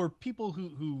for people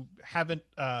who haven't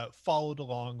followed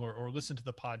along or listened to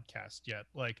the podcast yet.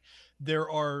 Like, there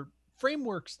are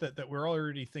frameworks that we're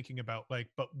already thinking about. Like,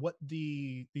 but what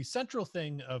the central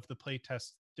thing of the play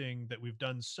testing that we've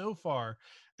done so far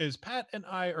is Pat and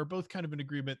I are both kind of in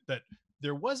agreement that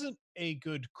there wasn't a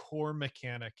good core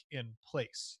mechanic in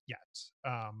place yet.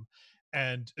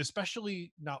 And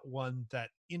especially not one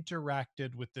that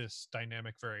interacted with this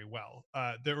dynamic very well.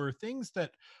 There were things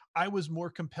that I was more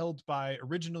compelled by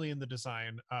originally in the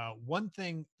design. One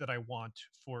thing that I want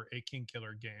for a King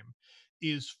Killer game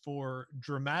is for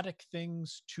dramatic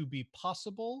things to be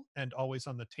possible and always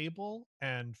on the table,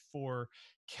 and for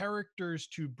characters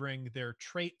to bring their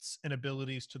traits and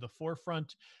abilities to the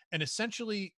forefront, and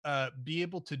essentially be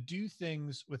able to do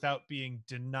things without being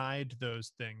denied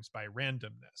those things by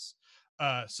randomness.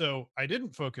 So I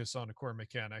didn't focus on a core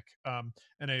mechanic,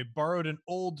 and I borrowed an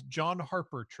old John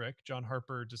Harper trick. John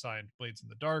Harper designed Blades in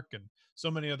the Dark and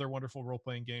so many other wonderful role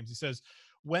playing games. He says,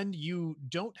 when you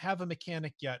don't have a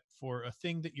mechanic yet for a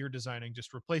thing that you're designing,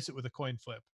 just replace it with a coin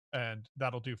flip, and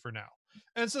that'll do for now.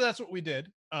 And so that's what we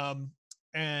did.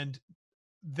 And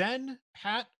then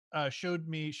Pat shared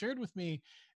with me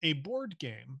a board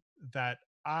game that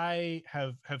I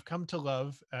have come to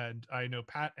love, and I know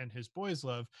Pat and his boys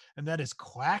love, and that is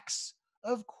Quacks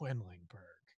of Quedlingburg.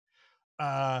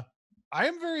 Uh, I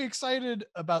am very excited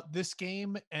about this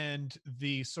game and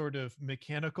the sort of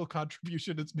mechanical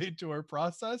contribution it's made to our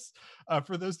process.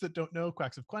 For those that don't know,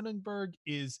 Quacks of Quedlingburg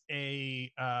is a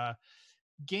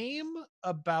game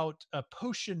about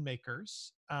potion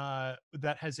makers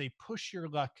that has a push your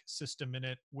luck system in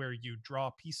it, where you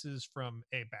draw pieces from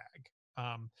a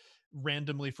bag,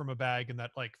 randomly from a bag, and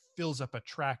that like fills up a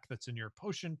track that's in your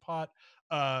potion pot.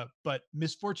 But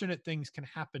misfortunate things can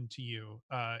happen to you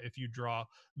if you draw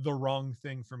the wrong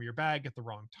thing from your bag at the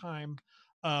wrong time.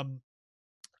 um,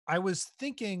 I was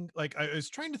thinking, like, I was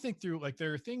trying to think through, like,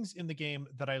 there are things in the game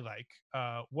that I like.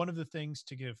 One of the things,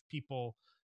 to give people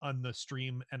on the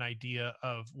stream an idea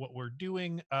of what we're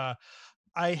doing,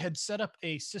 I had set up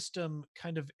a system,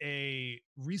 kind of a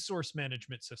resource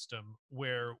management system,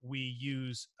 where we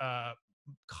use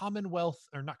Commonwealth,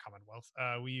 or not Commonwealth,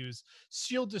 we use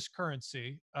Shieldus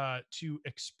currency to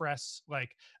express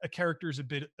like a character's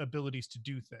abilities to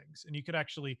do things. And you could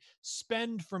actually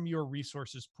spend from your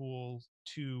resources pool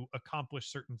to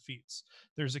accomplish certain feats.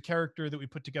 There's a character that we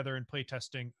put together in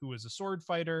playtesting who is a sword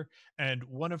fighter, and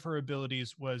one of her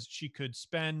abilities was she could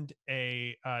spend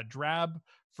a drab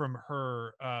from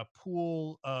her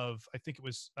pool of, I think it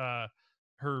was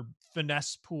her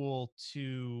finesse pool,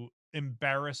 to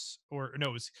embarrass, or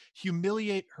no, it was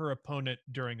humiliate her opponent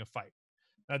during a fight.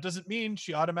 That doesn't mean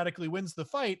she automatically wins the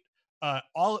fight.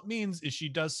 All it means is she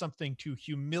does something to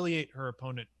humiliate her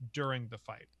opponent during the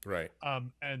fight. Right.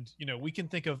 And we can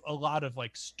think of a lot of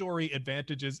like story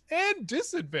advantages and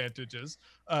disadvantages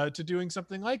to doing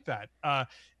something like that.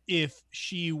 If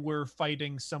she were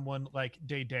fighting someone like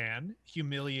Dedan,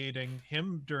 humiliating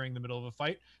him during the middle of a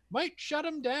fight might shut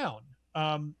him down.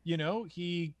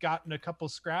 He got in a couple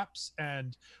scraps,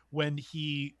 and when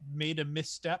he made a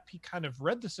misstep, he kind of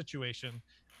read the situation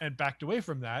and backed away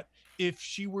from that. If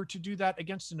she were to do that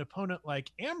against an opponent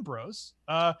like Ambrose,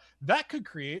 that could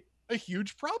create a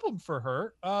huge problem for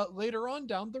her later on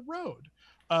down the road.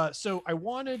 So I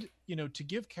wanted, to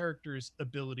give characters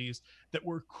abilities that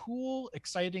were cool,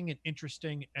 exciting, and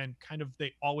interesting, and kind of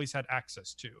they always had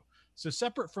access to. So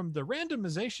separate from the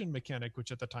randomization mechanic,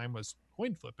 which at the time was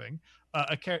coin flipping,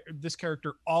 this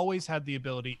character always had the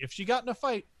ability, if she got in a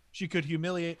fight, she could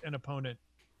humiliate an opponent,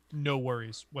 no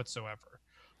worries whatsoever.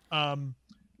 Um,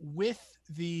 with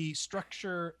the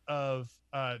structure of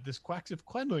this Quacks of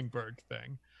Quedlingberg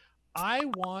thing, I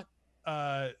want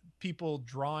people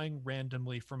drawing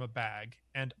randomly from a bag,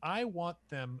 and I want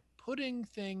them putting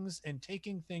things and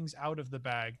taking things out of the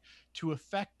bag to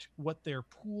affect what their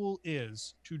pool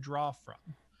is to draw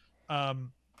from.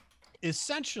 Um,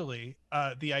 Essentially,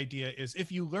 the idea is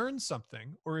if you learn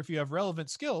something or if you have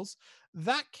relevant skills,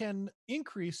 that can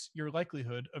increase your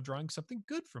likelihood of drawing something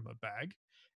good from a bag.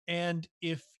 And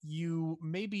if you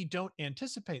maybe don't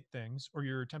anticipate things or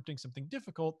you're attempting something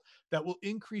difficult, that will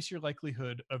increase your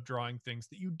likelihood of drawing things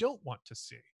that you don't want to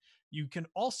see. You can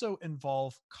also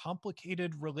involve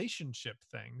complicated relationship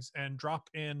things and drop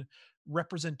in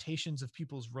representations of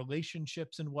people's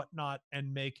relationships and whatnot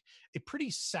and make a pretty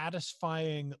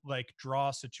satisfying like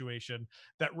draw situation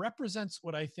that represents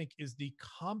what I think is the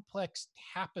complex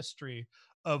tapestry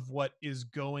of what is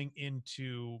going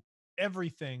into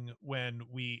everything when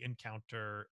we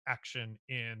encounter action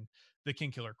in the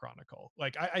Kingkiller Chronicle.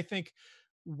 Like I think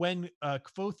when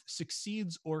Kvothe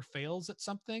succeeds or fails at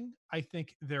something, I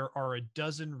think there are a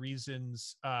dozen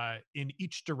reasons in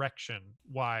each direction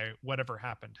why whatever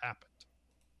happened happened.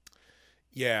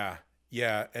 Yeah,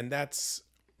 yeah, and that's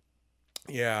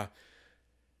yeah.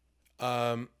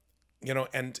 Um,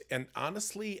 and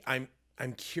honestly, I'm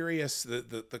curious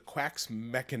the Quacks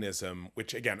mechanism,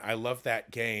 which again, I love that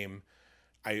game.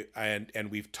 And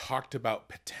we've talked about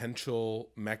potential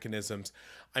mechanisms.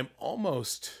 I'm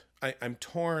almost I'm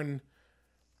torn.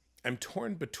 I'm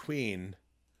torn between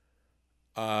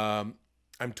um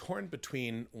I'm torn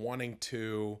between wanting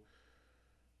to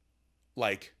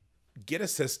like get a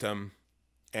system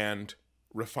and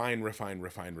refine,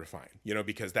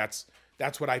 because that's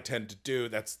what I tend to do.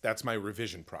 That's my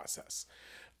revision process.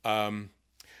 Um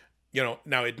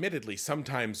now admittedly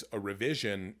sometimes a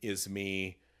revision is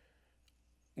me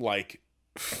like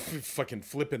fucking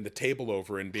flipping the table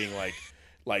over and being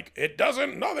like it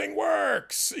doesn't, nothing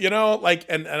works, like,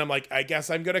 and I'm like, I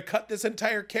guess I'm gonna cut this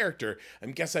entire character. I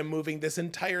guess I'm moving this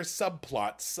entire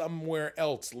subplot somewhere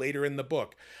else later in the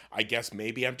book. I guess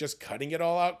maybe I'm just cutting it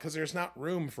all out because there's not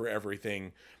room for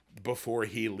everything before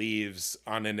he leaves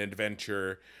on an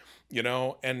adventure,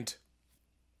 and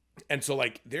so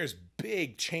like there's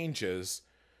big changes.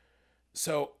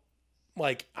 So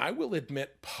like I will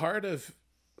admit part of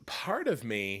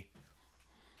me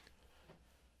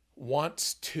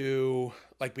wants to,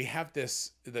 like, we have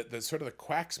this the sort of the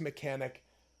Quacks mechanic,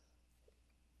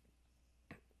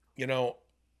 you know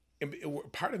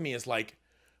part of me is like,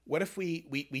 what if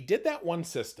we did that one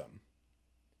system,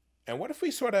 and what if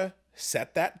we sort of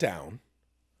set that down,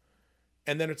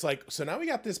 and then it's like, so now we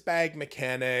got this bag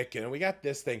mechanic and we got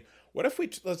this thing, what if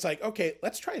let's like, okay,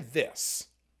 let's try this,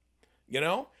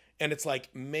 and it's like,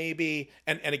 maybe,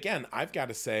 and again, I've got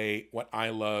to say what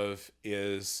I love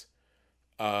is,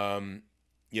 and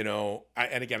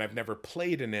again, I've never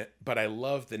played in it, but I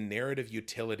love the narrative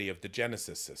utility of the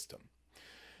Genesis system.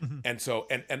 Mhm. And so,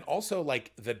 and also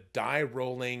like the die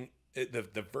rolling,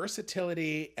 the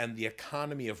versatility and the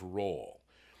economy of roll,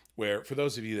 where, for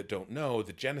those of you that don't know,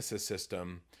 the Genesis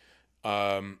system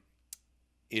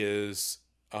is,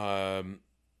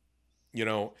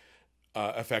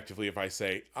 effectively, if I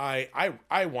say,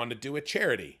 I want to do a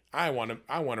charity, I want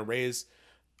to raise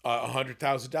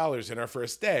 $100,000 in our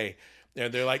first day,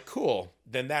 and they're like, cool,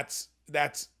 then that's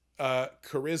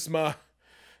charisma,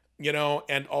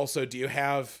 and also, do you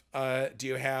have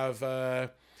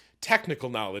technical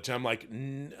knowledge? I'm like,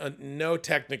 no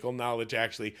technical knowledge,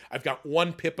 actually. I've got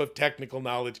 1 pip of technical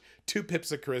knowledge, 2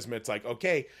 pips of charisma. It's like,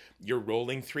 okay, you're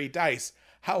rolling 3 dice.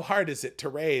 How hard is it to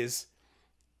raise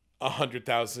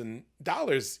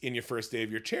 $100,000 in your first day of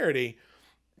your charity?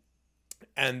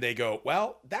 And they go,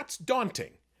 well, that's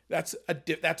daunting. That's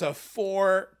a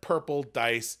 4 purple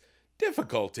dice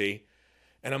difficulty.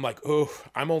 And I'm like, oh,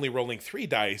 I'm only rolling 3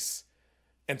 dice.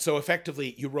 And so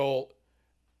effectively you roll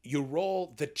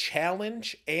the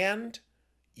challenge and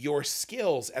your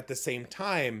skills at the same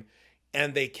time,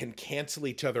 and they can cancel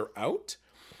each other out.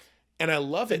 And I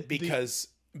love it because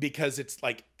it's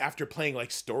like, after playing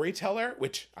like Storyteller,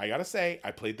 which I gotta say,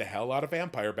 I played the hell out of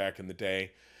Vampire back in the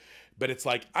day, but it's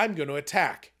like, I'm going to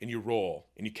attack, and you roll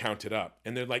and you count it up,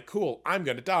 and they're like, cool, I'm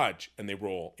going to dodge, and they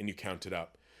roll and you count it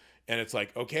up, and it's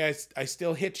like, okay, I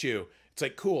still hit you. It's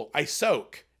like, cool, I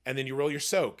soak, and then you roll your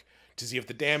soak to see if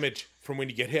the damage from when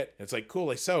you get hit. And it's like,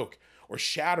 cool, I soak. Or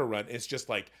Shadowrun, it's just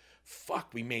like,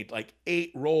 fuck, we made like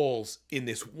 8 rolls in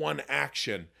this one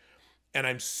action, and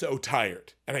I'm so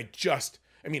tired. And I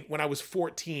mean, when I was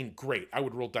 14, great, I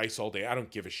would roll dice all day, I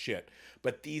don't give a shit.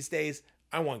 But these days,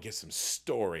 I want to get some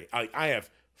story. I have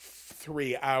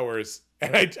 3 hours,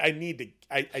 and I need to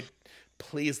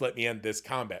please let me end this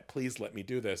combat. Please let me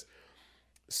do this.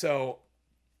 So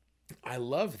I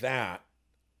love that.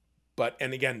 But,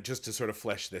 and again, just to sort of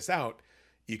flesh this out,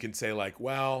 you can say like,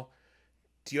 well,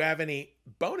 do you have any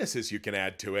bonuses you can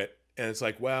add to it? And it's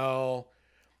like, well,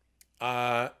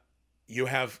 you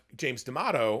have James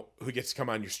D'Amato who gets to come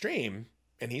on your stream,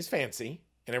 and he's fancy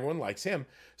and everyone likes him.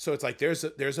 So it's like, there's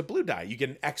a blue die. You get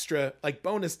an extra like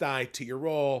bonus die to your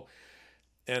roll.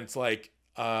 And it's like,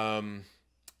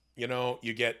 you know,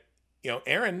 you get, you know,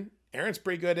 Aaron's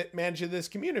pretty good at managing this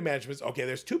community management. Okay,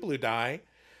 there's 2 blue die.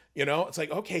 You know, it's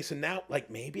like, okay, so now like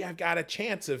maybe I've got a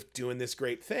chance of doing this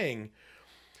great thing.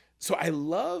 So I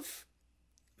love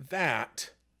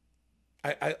that.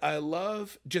 I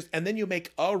love just, and then you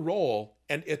make a roll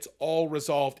and it's all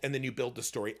resolved, and then you build the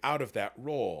story out of that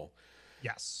roll.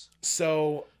 Yes.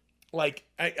 So like,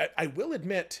 I will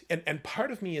admit, and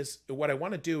part of me is what I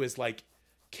want to do is like,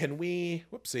 can we,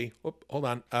 hold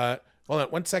on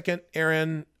 1 second.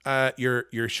 Aaron,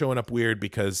 you're showing up weird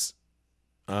because,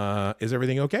 is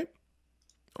everything okay?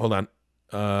 Hold on.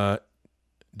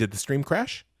 Did the stream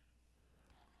crash?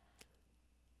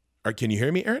 Or can you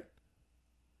hear me, Aaron?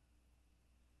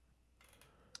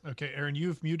 Okay, Aaron,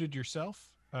 you've muted yourself.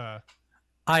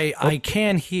 I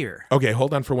can hear. Okay,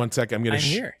 hold on for 1 second.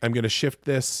 I'm gonna shift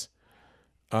this.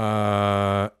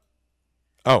 Oh,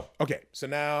 okay. So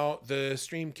now the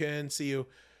stream can see you.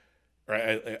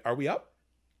 Are we up?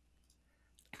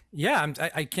 Yeah,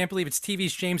 I can't believe it's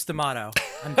TV's James D'Amato.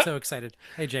 I'm so excited.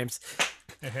 Hey, James.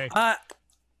 Hey.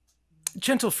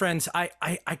 Gentle friends,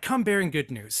 I come bearing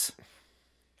good news.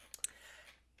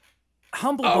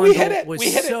 Humble Bundle we hit it. was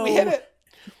We hit it.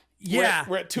 Yeah,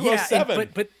 we're at 207. Yeah,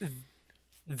 but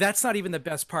that's not even the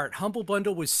best part. Humble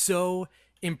Bundle was so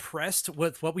impressed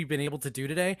with what we've been able to do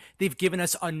today. They've given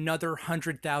us another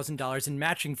 $100,000 in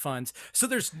matching funds, so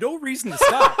there's no reason to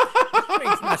stop. We're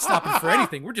not stopping for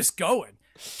anything. We're just going.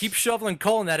 Keep shoveling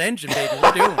coal in that engine, baby.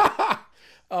 We're doing it.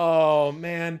 Oh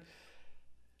man,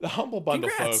 the Humble Bundle,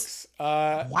 Congrats.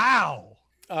 folks. Wow.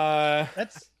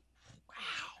 That's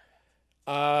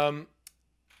wow.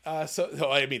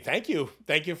 So I mean, thank you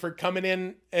for coming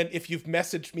in. And if you've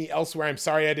messaged me elsewhere, I'm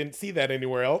sorry I didn't see that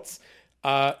anywhere else.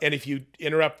 And if you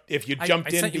jumped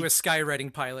in, I sent you a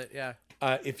skywriting pilot. Yeah.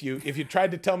 If you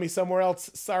tried to tell me somewhere else,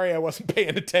 sorry, I wasn't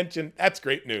paying attention. That's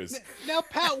great news. Now,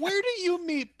 Pat, where do you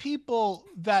meet people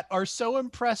that are so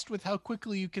impressed with how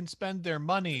quickly you can spend their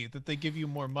money that they give you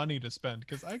more money to spend?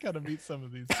 Because I got to meet some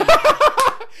of these people.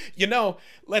 You know,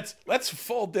 let's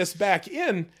fold this back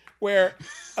in where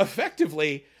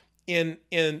effectively in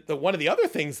the one of the other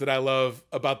things that I love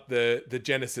about the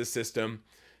Genesis system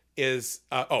is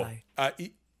okay,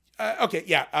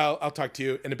 yeah, I'll talk to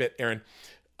you in a bit, Aaron.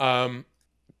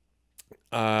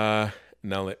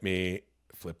 Now let me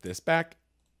flip this back.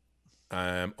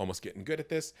 I'm almost getting good at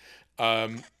this.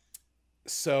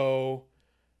 So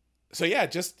yeah,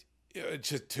 just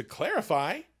to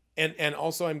clarify, and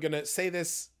also I'm going to say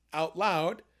this out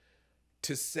loud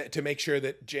to make sure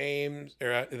that James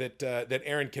or that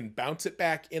Aaron can bounce it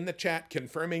back in the chat,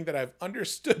 confirming that I've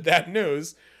understood that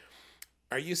news.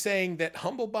 Are you saying that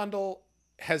Humble Bundle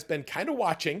has been kind of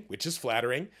watching, which is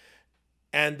flattering,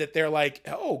 and that they're like,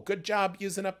 oh, good job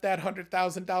using up that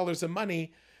 $100,000 of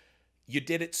money. You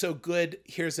did it so good.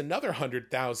 Here's another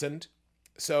 100,000.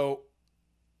 So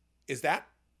is that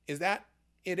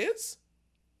it is?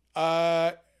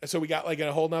 So we got like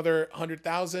a whole nother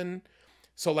 100,000.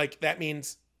 So like that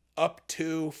means up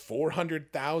to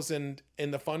 400,000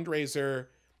 in the fundraiser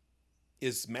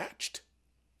is matched.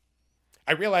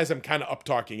 I realize I'm kind of up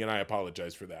talking and I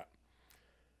apologize for that.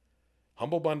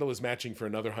 Humble Bundle is matching for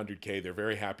another 100K. They're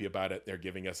very happy about it. They're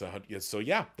giving us 100. So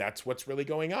yeah, that's what's really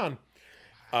going on.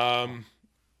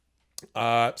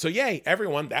 So yay,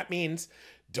 everyone. That means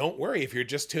don't worry if you're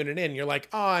just tuning in. You're like,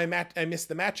 oh, I missed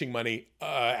the matching money.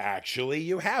 Actually,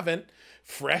 you haven't.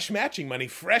 Fresh matching money,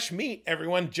 fresh meat.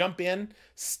 Everyone jump in,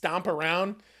 stomp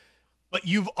around. But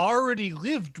you've already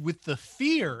lived with the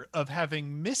fear of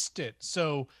having missed it.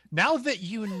 So now that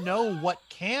you know what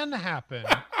can happen,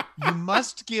 you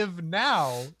must give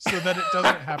now so that it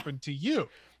doesn't happen to you.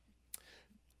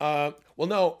 Well,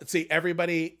 no, see,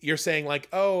 everybody, you're saying like,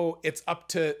 oh, it's up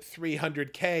to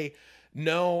 300K.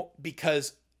 No,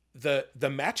 because the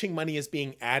matching money is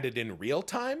being added in real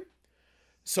time.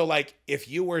 So like, if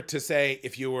you were to say,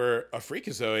 if you were a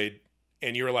Freakazoid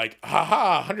and you were like,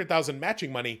 haha, 100,000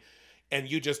 matching money, and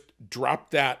you just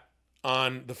dropped that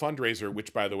on the fundraiser,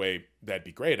 which by the way, that'd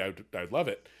be great. I'd love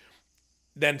it.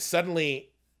 Then suddenly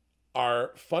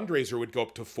our fundraiser would go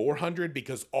up to 400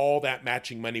 because all that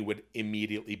matching money would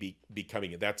immediately be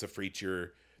coming in. That's a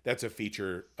feature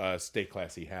Stay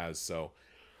Classy has. So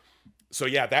So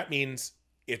yeah, that means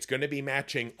it's going to be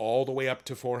matching all the way up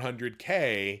to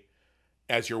 400K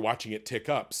as you're watching it tick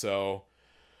up. So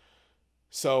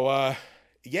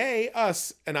yay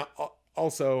us. And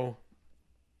also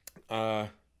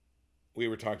we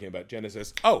were talking about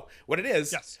Genesis. Oh, what it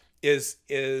is, Yes.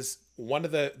 is one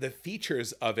of the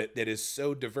features of it that is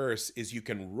so diverse is you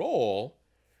can roll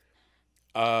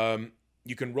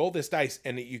this dice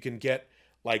and you can get,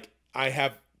 like, I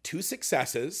have 2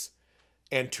 successes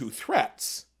and 2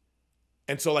 threats.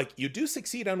 And so, like, you do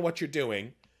succeed on what you're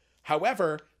doing.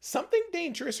 However, something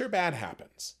dangerous or bad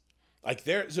happens. Like,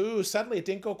 suddenly it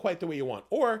didn't go quite the way you want.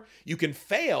 Or you can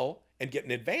fail and get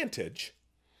an advantage,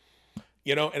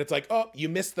 you know, and it's like, oh, you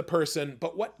missed the person,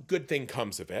 but what good thing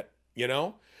comes of it, you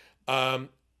know? And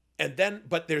then,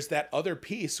 but there's that other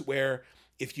piece where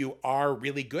if you are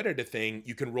really good at a thing,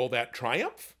 you can roll that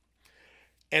triumph.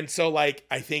 And so, like,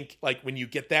 I think, like, when you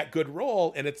get that good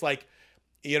roll and it's like,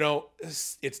 you know,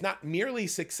 it's not merely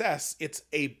success, it's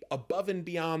a above and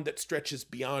beyond that stretches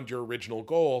beyond your original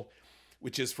goal,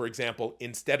 which is, for example,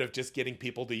 instead of just getting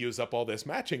people to use up all this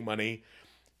matching money,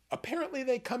 apparently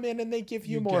they come in and they give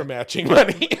you more matching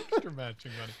money. Extra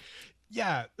matching money.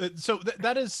 Yeah, so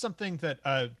that is something that,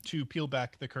 to peel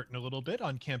back the curtain a little bit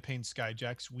on Campaign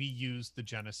Skyjacks, we use the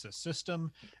Genesis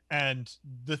system, and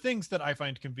the things that I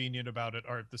find convenient about it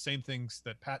are the same things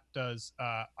that Pat does.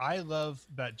 I love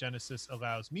that Genesis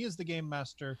allows me as the game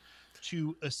master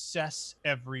to assess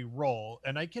every roll,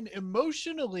 and I can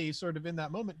emotionally sort of in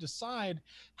that moment decide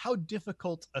how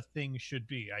difficult a thing should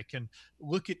be. I can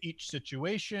look at each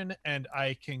situation and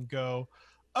I can go,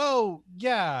 oh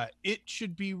yeah, it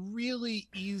should be really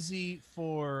easy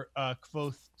for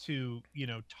Kvothe to, you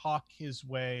know, talk his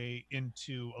way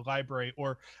into a library,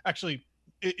 or actually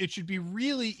it should be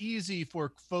really easy for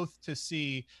Kvothe to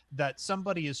see that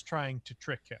somebody is trying to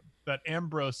trick him, that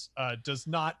Ambrose does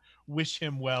not wish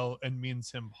him well and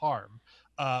means him harm.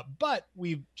 But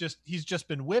he's just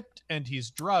been whipped and he's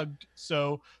drugged,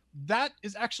 so that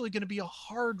is actually going to be a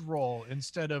hard roll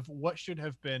instead of what should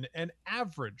have been an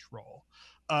average roll.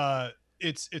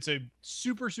 It's a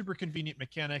super convenient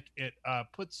mechanic. It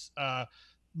puts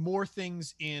more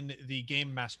things in the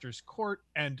game master's court,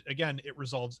 and again, it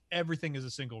resolves everything as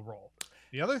a single roll.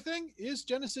 The other thing is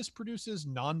Genesis produces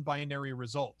non-binary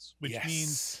results, which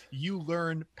means you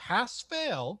learn pass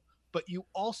fail, but you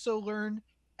also learn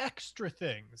extra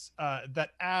things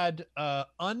that add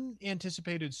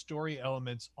unanticipated story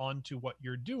elements onto what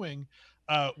you're doing,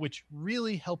 which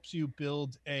really helps you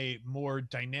build a more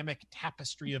dynamic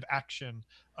tapestry of action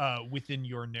within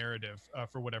your narrative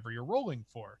for whatever you're rolling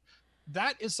for.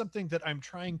 That is something that I'm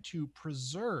trying to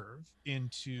preserve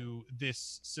into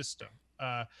this system.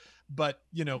 But,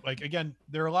 you know, like, again,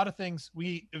 there are a lot of things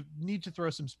we need to throw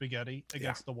some spaghetti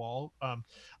against the wall.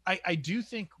 I do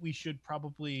think we should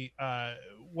probably,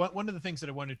 one of the things that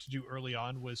I wanted to do early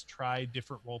on was try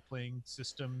different role-playing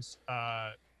systems,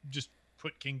 just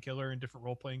put King Killer in different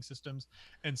role-playing systems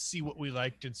and see what we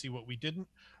liked and see what we didn't.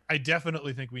 I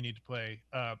definitely think we need to play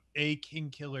a King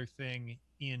Killer thing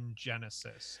in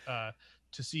Genesis to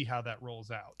see how that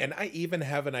rolls out. And I even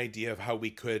have an idea of how we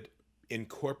could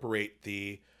incorporate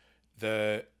the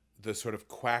sort of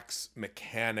quacks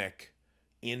mechanic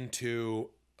into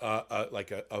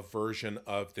a version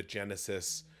of the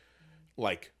Genesis,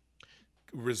 like,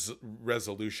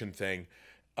 resolution thing.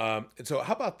 And so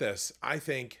how about this? I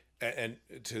think,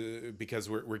 because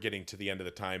we're getting to the end of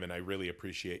the time, and I really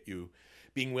appreciate you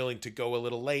being willing to go a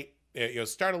little late, you know,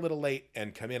 start a little late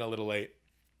and come in a little late.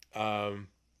 Vihart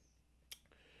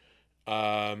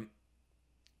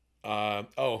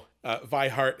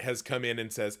has come in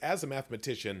and says, as a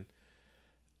mathematician,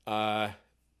 I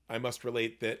must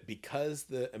relate that because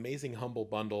the amazing Humble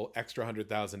Bundle extra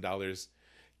 $100,000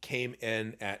 came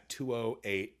in at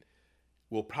 208,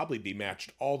 will probably be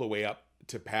matched all the way up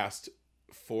to past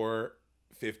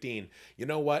 415. You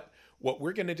know what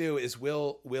we're going to do is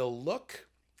we'll look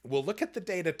at the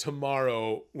data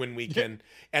tomorrow when we can.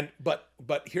 But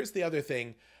here's the other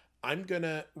thing.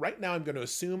 Right now I'm going to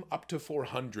assume up to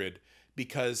 400,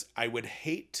 because I would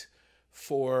hate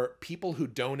for people who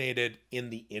donated in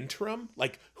the interim,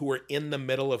 like who were in the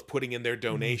middle of putting in their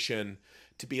donation,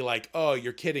 to be like, oh,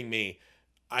 you're kidding me.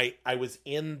 I was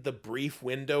in the brief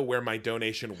window where my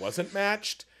donation wasn't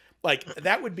matched. Like,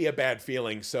 that would be a bad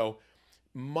feeling. So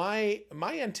my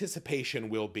anticipation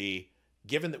will be,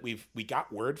 given that we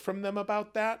got word from them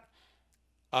about that,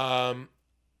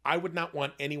 I would not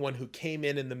want anyone who came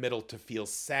in the middle to feel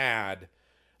sad,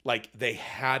 like they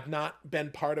had not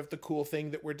been part of the cool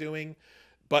thing that we're doing.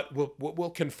 But we'll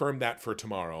confirm that for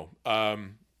tomorrow.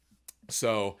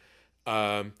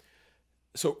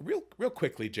 So real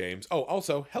quickly, James. Oh,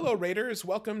 also, hello Raiders,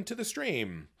 welcome to the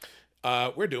stream.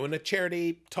 We're doing a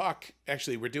charity talk.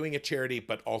 Actually, we're doing a charity,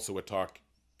 but also a talk,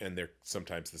 and they're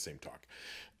sometimes the same talk.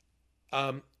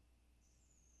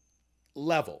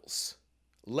 Levels,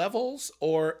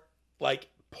 or like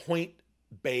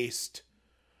point-based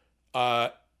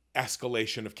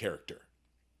escalation of character.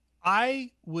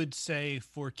 I would say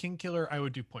for King Killer, I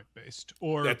would do point based,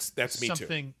 or That's me too.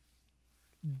 something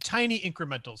tiny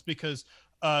incrementals, because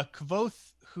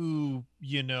Kvoth, who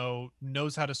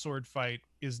knows how to sword fight,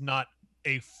 is not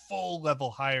a full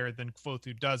level higher than Kvoth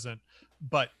who doesn't,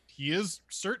 but he is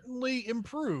certainly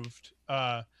improved.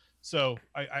 So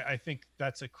I think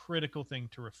that's a critical thing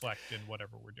to reflect in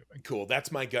whatever we're doing. Cool.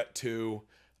 That's my gut too.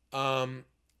 And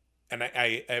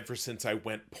I ever since I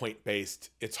went point based,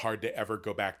 it's hard to ever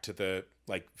go back to the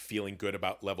like feeling good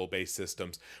about level based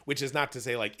systems, which is not to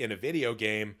say like in a video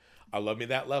game, I love me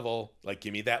that level, like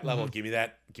give me that level, give me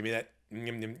that,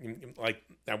 like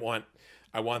I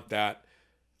want that.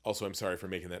 Also, I'm sorry for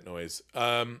making that noise.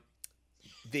 And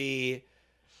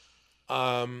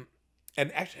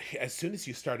actually, as soon as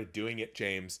you started doing it,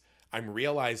 James, I'm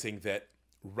realizing that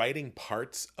writing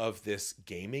parts of this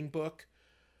gaming book,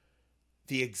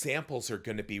 the examples are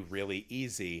going to be really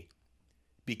easy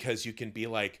because you can be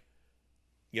like,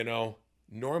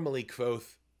 normally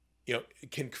Kvoth,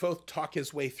 can Kvoth talk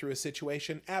his way through a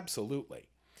situation? Absolutely.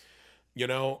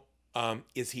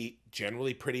 Is he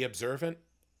generally pretty observant?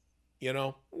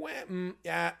 Yeah,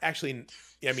 actually,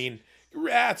 I mean,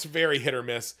 that's very hit or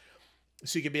miss.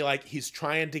 So you could be like, he's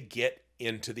trying to get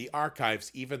into the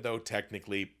archives, even though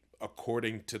technically,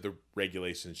 according to the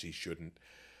regulations, he shouldn't.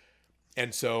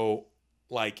 And so,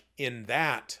 like in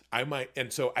that,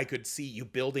 so I could see you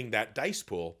building that dice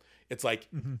pool. It's like,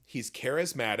 he's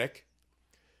charismatic.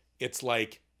 It's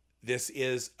like, this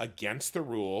is against the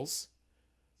rules.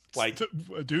 Like,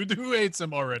 dude who hates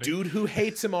him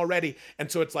already.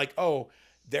 And so it's like, oh,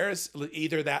 there's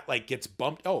either that like gets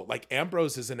bumped. Oh, like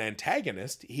Ambrose is an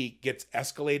antagonist. He gets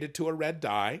escalated to a red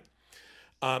die.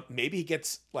 Maybe he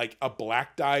gets like a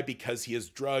black die because he is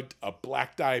drugged, a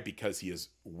black die because he is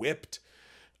whipped.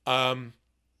 And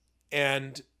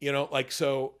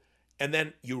so, and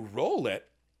then you roll it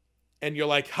and you're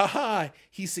like, haha,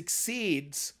 he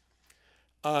succeeds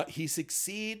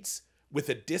with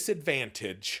a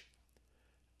disadvantage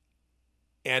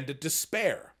and a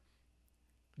despair.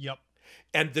 Yep.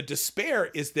 And the despair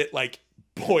is that like,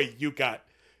 you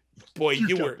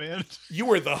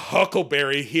were the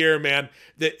huckleberry here, man.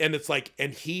 And it's like,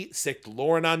 and he sicked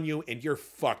Lauren on you and you're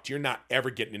fucked. You're not ever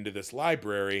getting into this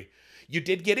library. You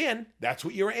did get in. That's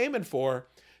what you were aiming for.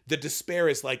 The despair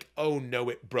is like, oh no,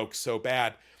 it broke so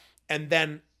bad. And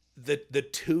then the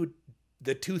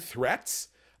two threats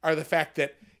are the fact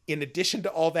that in addition to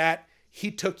all that, he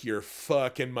took your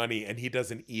fucking money and he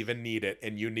doesn't even need it.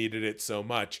 And you needed it so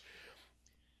much.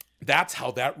 That's how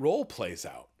that role plays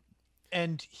out.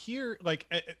 And here, like,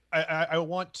 I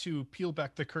want to peel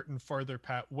back the curtain farther,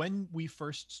 Pat. When we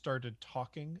first started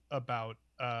talking about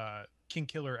King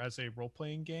Killer as a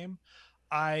role-playing game,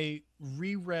 I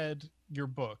reread your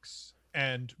books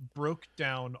and broke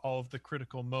down all of the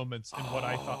critical moments in what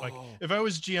I thought, like, if I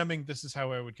was GMing, this is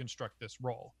how I would construct this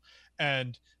role.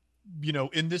 And,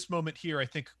 in this moment here, I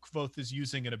think Kvoth is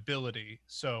using an ability.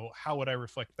 So how would I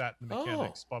reflect that in the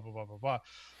mechanics? Blah, blah, blah, blah,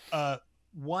 blah.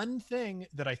 One thing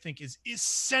that I think is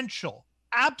essential,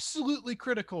 absolutely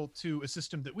critical to a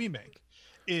system that we make,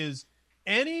 is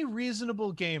any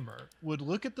reasonable gamer would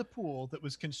look at the pool that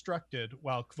was constructed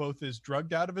while Kvoth is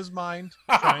drugged out of his mind,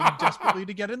 trying desperately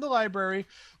to get in the library,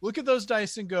 look at those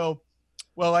dice and go,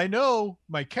 well, I know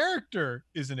my character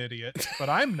is an idiot, but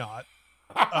I'm not.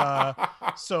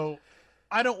 So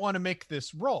I don't want to make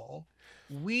this roll.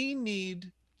 We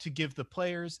need to give the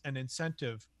players an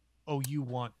incentive. Oh, you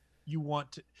want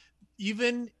to,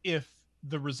 even if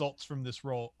the results from this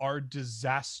roll are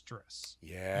disastrous.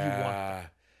 Yeah. You want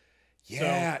that.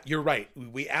 Yeah, so, you're right.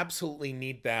 We absolutely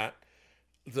need that.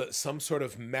 Some sort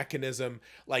of mechanism.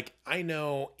 Like I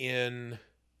know I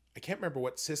can't remember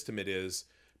what system it is,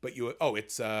 but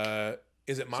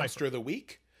is it Monster of the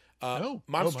Week? No,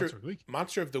 Monster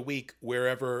of the Week.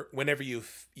 Whenever you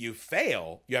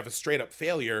fail, you have a straight up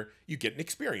failure, you get an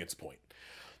experience point.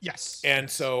 Yes. And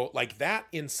so like that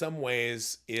in some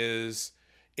ways that's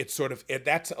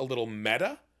a little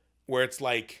meta where it's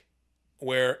like,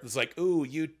 ooh,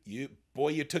 you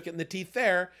took it in the teeth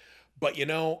there, but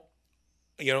and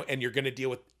you're going to deal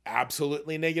with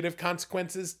absolutely negative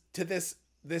consequences to this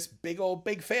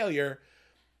big failure.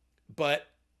 But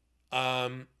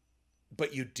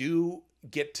you do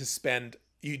get to spend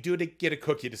You do to get a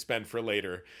cookie to spend for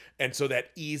later. And so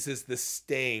that eases the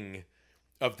sting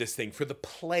of this thing for the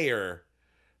player.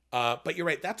 But you're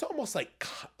right. That's almost like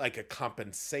a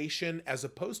compensation as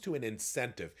opposed to an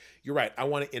incentive. You're right. I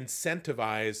want to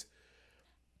incentivize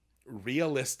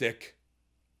realistic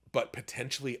but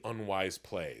potentially unwise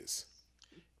plays.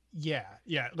 Yeah.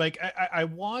 Like I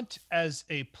want as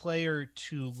a player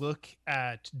to look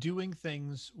at doing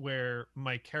things where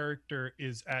my character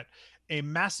is at a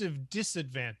massive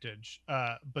disadvantage,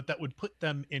 but that would put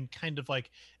them in kind of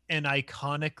like an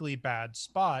iconically bad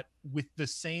spot with the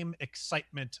same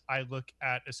excitement I look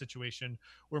at a situation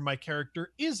where my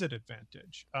character is at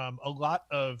advantage. A lot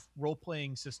of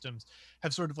role-playing systems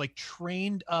have sort of like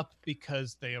trained up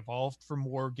because they evolved from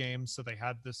war games. So they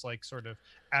had this like sort of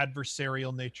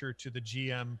adversarial nature to the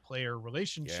GM player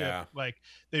relationship. Yeah. Like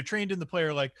they've trained in the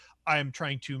player, like I'm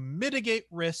trying to mitigate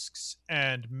risks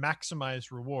and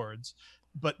maximize rewards.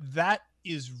 But that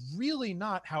is really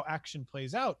not how action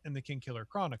plays out in the Kingkiller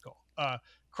Chronicle.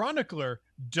 Chronicler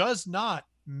does not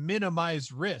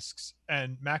minimize risks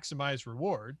and maximize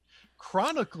reward.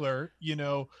 Chronicler,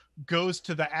 goes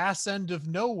to the ass end of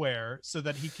nowhere so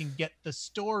that he can get the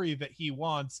story that he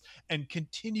wants and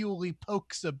continually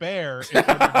pokes a bear in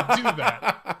order to do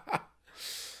that.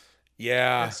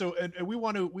 Yeah. And so and we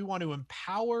want to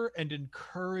empower and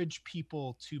encourage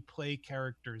people to play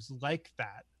characters like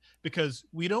that. Because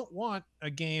we don't want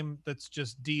a game that's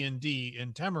just D&D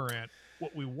in Temerant.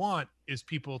 What we want is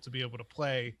people to be able to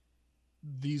play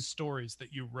these stories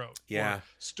that you wrote. Yeah. Or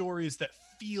stories that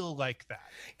feel like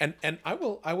that. And I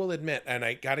will admit, and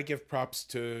I got to give props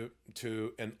to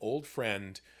an old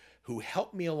friend who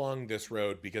helped me along this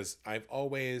road, because I've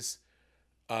always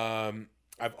felt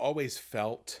I've always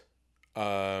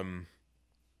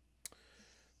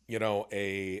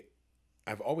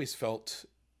felt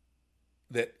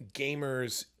that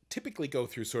gamers typically go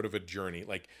through sort of a journey,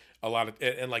 like a lot of,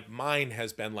 and like mine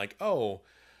has been like, oh,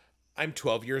 I'm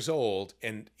 12 years old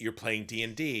and you're playing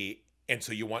D&D. And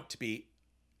so you want to be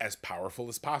as powerful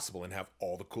as possible and have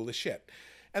all the coolest shit.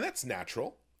 And that's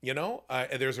natural,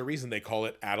 there's a reason they call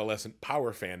it adolescent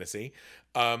power fantasy.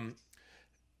 And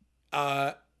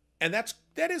that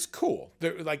is cool.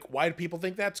 They're like, why do people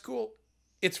think that's cool?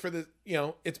 It's for the,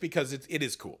 it's because it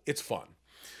is cool. It's fun.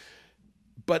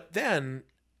 But then,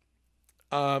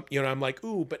 I'm like,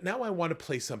 ooh, but now I want to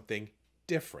play something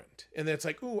different. And then it's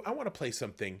like, ooh, I want to play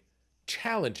something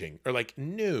challenging or like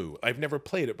new. I've never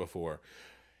played it before.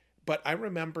 But I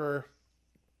remember,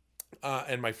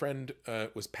 and my friend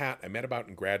was Pat. I met about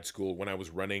in grad school when I was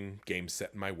running games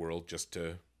set in my world just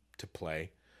to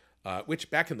play. Which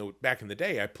back in the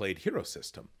day I played Hero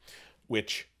System,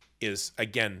 which is,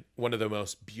 again, one of the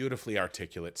most beautifully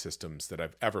articulate systems that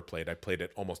I've ever played. I played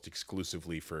it almost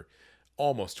exclusively for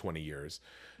almost 20 years.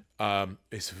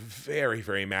 It's very,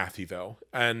 very mathy though.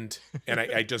 And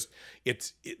I just,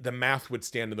 the math would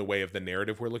stand in the way of the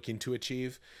narrative we're looking to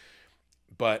achieve.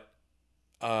 But,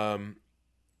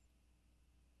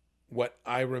 what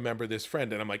I remember this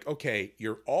friend, and I'm like, okay,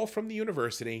 you're all from the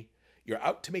university. You're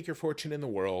out to make your fortune in the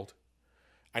world.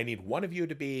 I need one of you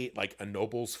to be like a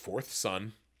noble's fourth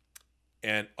son.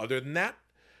 And other than that,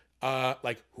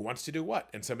 like, who wants to do what?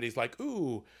 And somebody's like,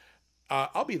 ooh,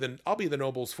 I'll be the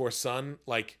noble's fourth son.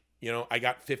 Like, I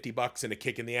got $50 and a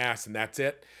kick in the ass and that's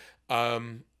it. But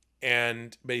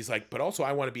he's like, but also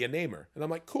I want to be a namer. And I'm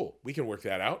like, cool, we can work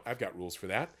that out. I've got rules for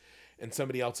that. And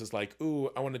somebody else is like, ooh,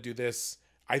 I want to do this.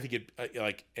 I think it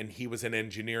and he was an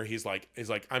engineer. He's like,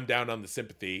 I'm down on the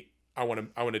sympathy. I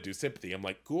want to do sympathy. I'm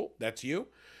like, cool, that's you.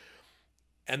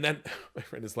 And then my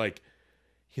friend is like,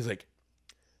 he's like,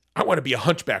 I want to be a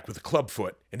hunchback with a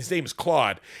clubfoot, and his name is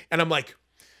Claude. And I'm like,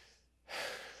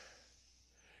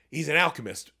 he's an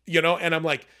alchemist, and I'm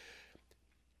like,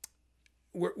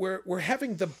 we're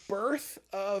having the birth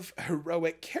of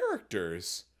heroic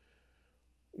characters.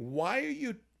 Why are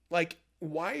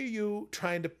you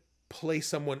trying to play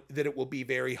someone that it will be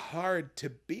very hard to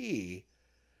be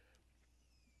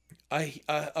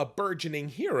a burgeoning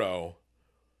hero?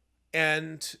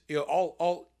 And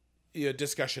all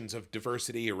discussions of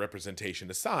diversity or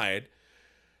representation aside,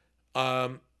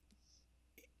 because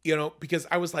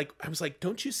I was like,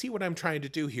 don't you see what I'm trying to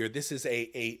do here? This is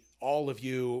a all of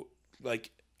you,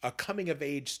 like a coming of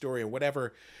age story or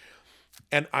whatever.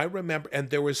 And I remember, and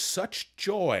there was such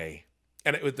joy,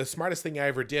 and it was the smartest thing I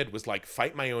ever did was like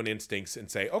fight my own instincts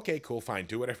and say, okay, cool, fine,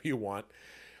 do whatever you want.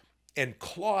 And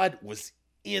Claude was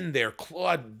in there.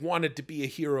 Claude wanted to be a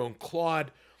hero, and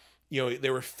Claude, they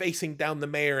were facing down the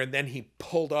mayor, and then he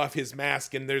pulled off his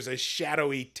mask and there's a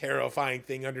shadowy, terrifying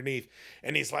thing underneath.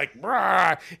 And he's like,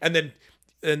 brah, and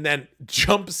then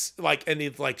jumps like, and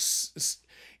he's like,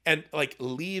 and like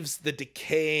leaves the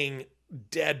decaying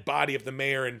dead body of the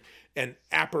mayor and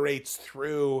apparates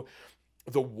through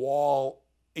the wall,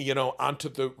 you know, onto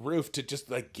the roof to just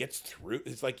like gets through.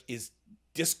 It's like is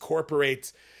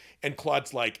discorporates, and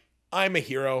Claude's like, I'm a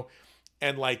hero,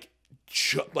 and like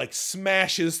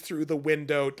smashes through the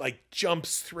window, like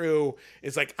jumps through.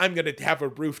 Is like, I'm gonna have a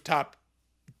rooftop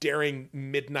daring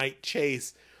midnight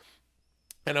chase.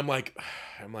 And I'm like,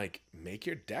 make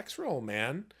your dex roll,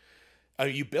 man.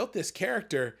 You built this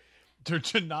character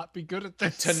to not be good at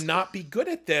this. To not be good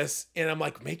at this. And I'm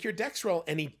like, make your dex roll.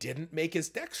 And he didn't make his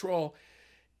dex roll.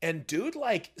 And dude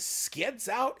like skids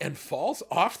out and falls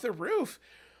off the roof.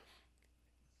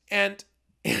 And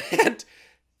the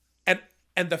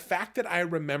fact that I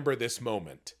remember this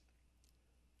moment,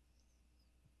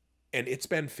 and it's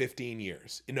been 15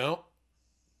 years, you know,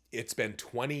 it's been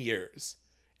 20 years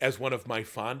as one of my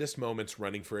fondest moments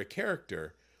running for a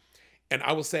character. And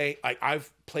I will say,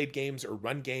 I've played games or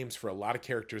run games for a lot of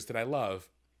characters that I love.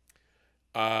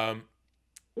 And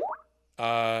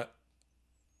I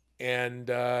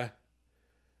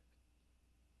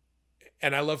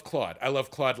love Claude. I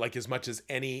love Claude like as much as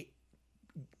any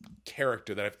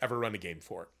character that I've ever run a game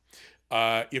for.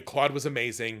 Claude was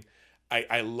amazing.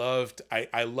 I loved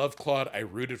Claude. I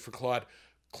rooted for Claude.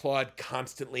 Claude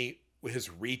constantly,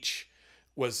 his reach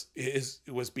was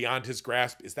beyond his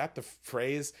grasp. Is that the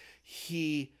phrase?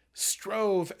 He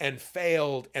strove and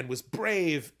failed and was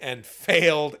brave and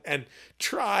failed and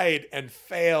tried and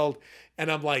failed. And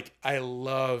I'm like, I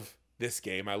love this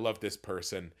game. I love this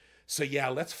person. So yeah,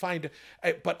 let's find,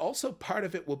 but also part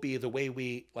of it will be the way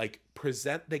we like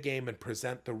present the game and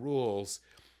present the rules.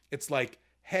 It's like,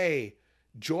 hey,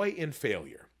 joy in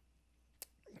failure.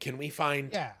 Can we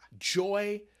find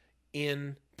joy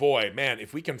in, boy, man,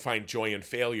 if we can find joy in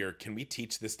failure, can we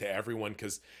teach this to everyone?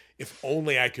 Because if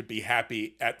only I could be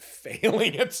happy at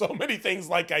failing at so many things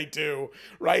like I do,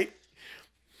 right?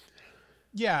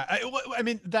 Yeah, I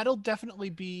mean, that'll definitely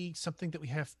be something that we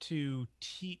have to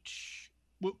teach.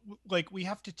 Like we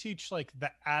have to teach like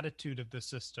the attitude of the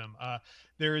system.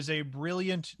 There is a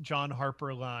brilliant John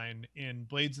Harper line in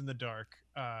Blades in the Dark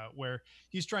where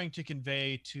he's trying to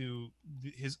convey to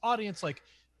his audience like,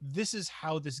 this is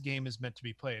how this game is meant to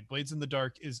be played. Blades in the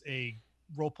Dark is a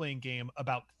role-playing game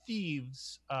about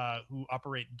thieves who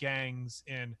operate gangs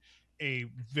in a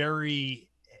very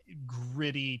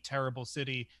gritty, terrible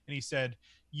city. And he said,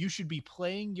 you should be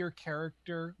playing your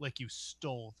character like you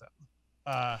stole them.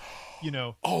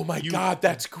 Oh my God,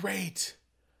 that's great.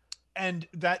 And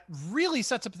that really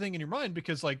sets up a thing in your mind,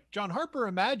 because like John Harper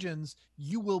imagines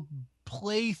you will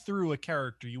play through a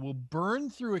character, you will burn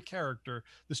through a character,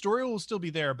 the story will still be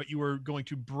there, but you are going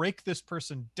to break this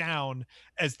person down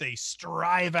as they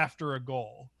strive after a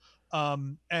goal.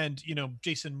 And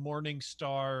Jason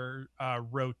Morningstar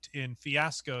wrote in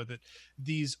Fiasco that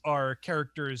these are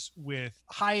characters with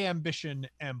high ambition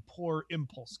and poor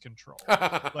impulse control.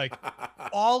 Like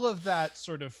all of that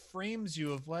sort of frames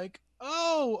you of like,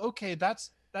 oh, okay,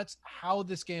 that's how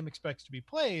this game expects to be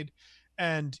played.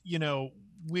 And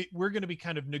we're going to be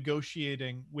kind of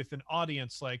negotiating with an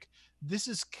audience like, this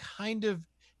is kind of,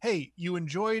 hey, you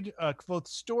enjoyed both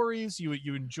stories,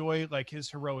 you enjoy like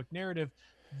his heroic narrative.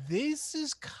 This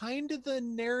is kind of the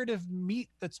narrative meat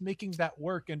that's making that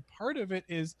work. And part of it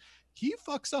is he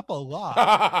fucks up a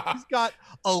lot. He's got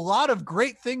a lot of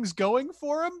great things going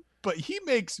for him, but he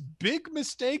makes big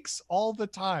mistakes all the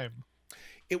time.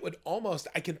 It would almost,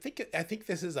 I think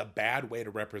this is a bad way to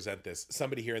represent this.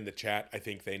 Somebody here in the chat, I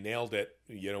think they nailed it,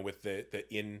 with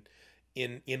the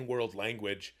in-world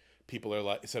language. People are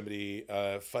like, somebody,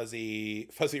 Fuzzy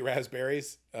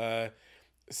Raspberries,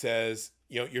 says,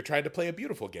 you're trying to play a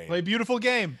beautiful game. Play a beautiful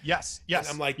game. Yes. And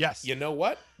I'm like, yes. You know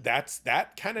what?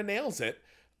 That kind of nails it.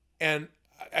 And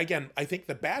again, I think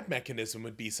the bad mechanism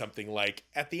would be something like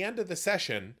at the end of the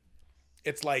session,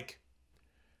 it's like,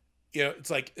 it's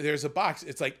like there's a box.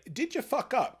 It's like, did you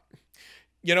fuck up?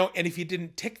 And if you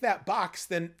didn't tick that box,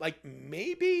 then like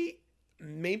maybe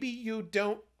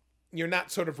you're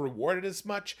not sort of rewarded as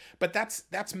much. But that's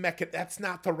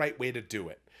not the right way to do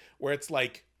it. Where it's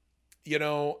like,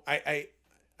 I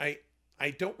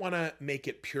don't want to make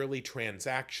it purely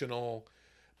transactional,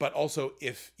 but also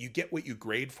if you get what you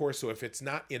grade for, so if it's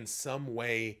not in some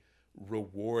way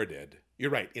rewarded,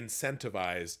 you're right,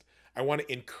 incentivized, I want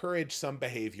to encourage some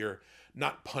behavior,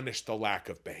 not punish the lack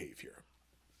of behavior.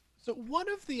 So one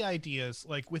of the ideas,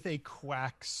 like with a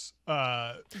Quacks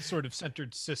sort of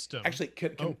centered system. Actually,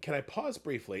 can I pause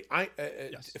briefly?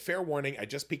 Yes. Fair warning, I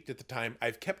just peeked at the time.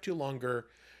 I've kept you longer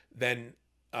than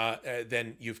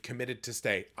you've committed to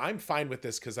stay. I'm fine with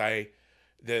this because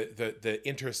the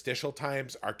interstitial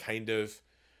times are kind of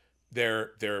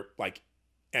they're like,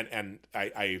 and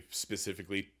I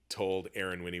specifically told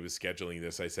Aaron when he was scheduling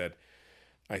this, I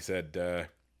said,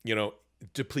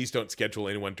 please don't schedule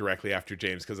anyone directly after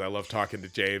James, because I love talking to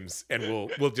James, and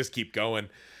we'll just keep going.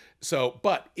 So,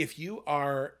 but if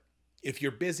you're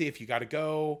busy, if you got to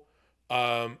go,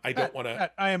 I don't want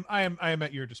to. I am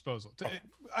at your disposal.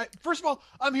 First of all,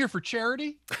 I'm here for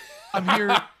charity. I'm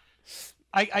here.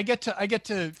 I get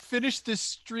to finish this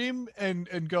stream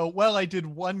and go, well, I did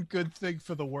one good thing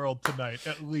for the world tonight,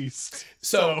 at least.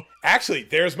 So actually,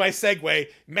 there's my segue.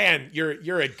 Man,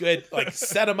 you're a good, like,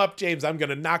 set him up, James. I'm going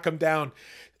to knock him down.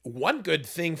 One good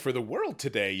thing for the world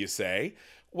today, you say?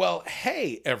 Well,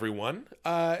 hey, everyone,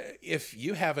 if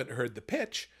you haven't heard the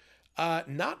pitch,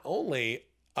 not only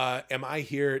am I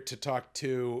here to talk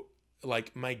to,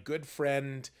 like, my good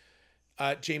friend,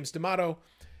 James D'Amato.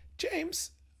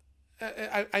 James,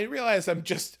 I realize I'm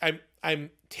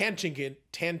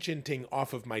tangenting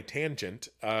off of my tangent,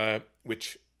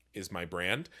 which is my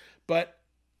brand, but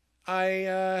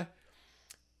I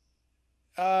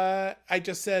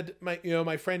just said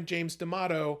my friend James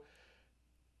D'Amato.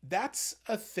 That's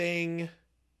a thing.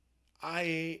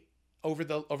 Over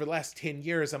the last 10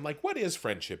 years, I'm like, what is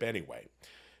friendship anyway?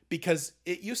 Because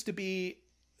it used to be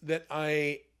that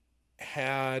I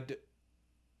had,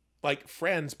 like,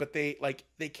 friends, but they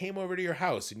came over to your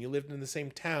house and you lived in the same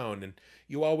town and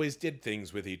you always did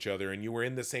things with each other and you were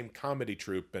in the same comedy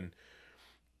troupe and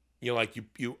you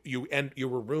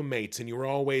were roommates and you were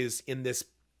always in this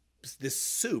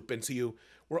soup, and so you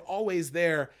were always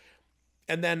there.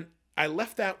 And then I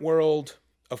left that world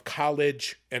of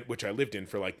college, and which I lived in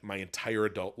for, like, my entire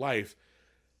adult life.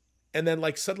 And then,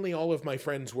 like, suddenly all of my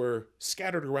friends were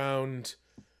scattered around,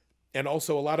 and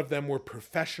also a lot of them were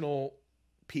professional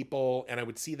people, and I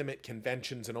would see them at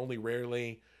conventions and only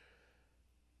rarely.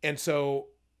 And so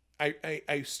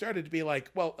I started to be like,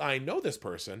 well, I know this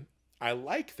person, I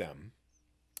like them,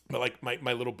 but, like,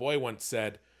 my little boy once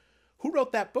said, who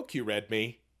wrote that book you read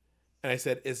me? And I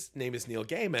said, his name is Neil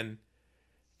Gaiman.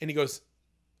 And he goes,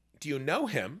 do you know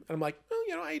him? And I'm like, well,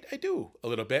 I do a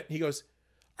little bit. And he goes,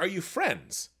 are you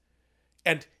friends?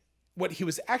 And what he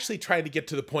was actually trying to get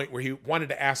to the point where he wanted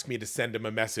to ask me to send him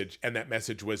a message, and that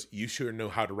message was, you sure know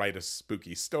how to write a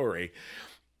spooky story.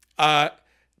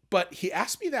 But he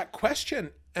asked me that question,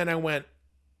 and I went,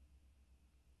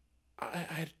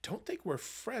 I don't think we're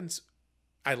friends.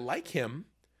 I like him.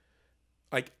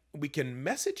 Like, we can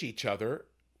message each other.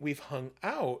 We've hung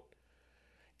out.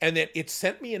 And then it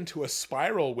sent me into a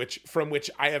spiral from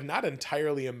which I have not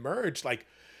entirely emerged. Like,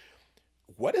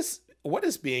 what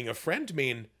does being a friend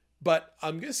mean? But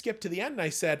I'm going to skip to the end. And I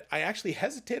said, I actually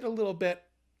hesitated a little bit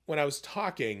when I was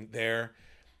talking there.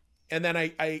 And then I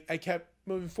kept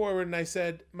moving forward, and I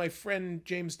said, my friend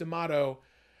James D'Amato,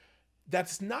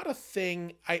 that's not a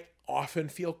thing I often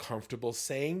feel comfortable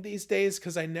saying these days,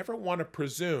 because I never want to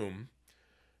presume.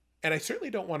 And I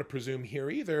certainly don't want to presume here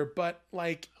either. But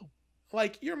like,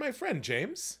 you're my friend,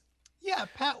 James. Yeah,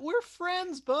 Pat, we're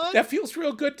friends, bud. That feels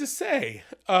real good to say.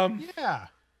 Yeah.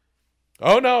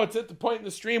 Oh no, it's at the point in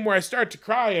the stream where I start to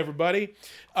cry, everybody.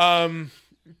 And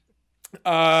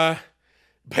I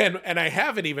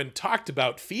haven't even talked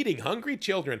about feeding hungry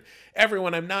children.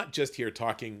 Everyone, I'm not just here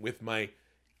talking with my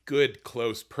good,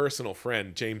 close, personal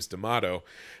friend, James D'Amato.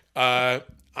 We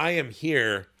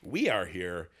are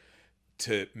here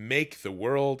to make the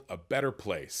world a better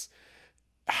place.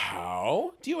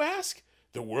 How, do you ask?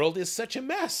 The world is such a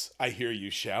mess, I hear you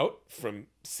shout from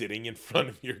sitting in front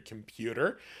of your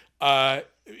computer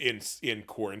in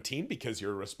quarantine because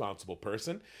you're a responsible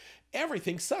person.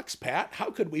 Everything sucks, Pat. How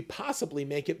could we possibly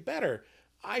make it better?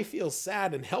 I feel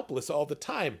sad and helpless all the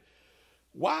time.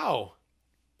 Wow,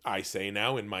 I say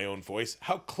now in my own voice,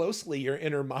 how closely your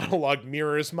inner monologue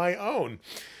mirrors my own.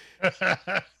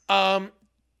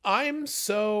 I'm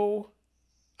so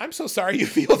sorry you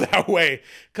feel that way,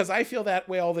 because I feel that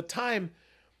way all the time.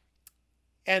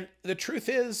 And the truth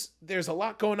is, there's a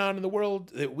lot going on in the world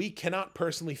that we cannot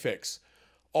personally fix.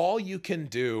 All you can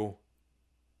do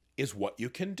is what you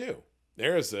can do.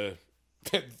 There's a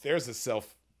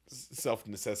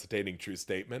self-necessitating true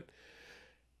statement.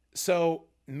 So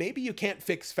maybe you can't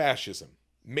fix fascism.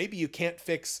 Maybe you can't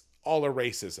fix all of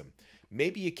racism.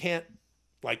 Maybe you can't,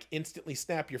 like, instantly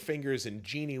snap your fingers and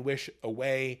genie wish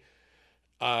away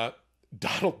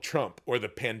Donald Trump or the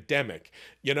pandemic.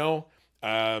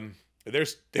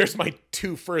 There's my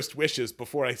two first wishes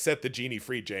before I set the genie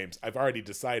free, James. I've already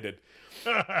decided.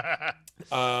 I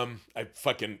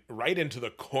fucking right into the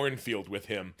cornfield with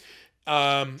him.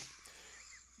 But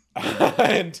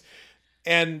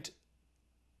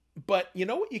you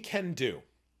know what you can do?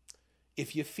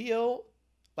 If you feel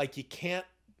like you can't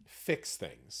fix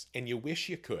things, and you wish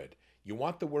you could. You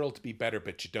want the world to be better,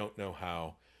 but you don't know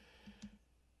how.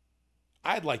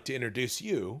 I'd like to introduce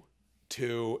you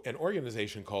to an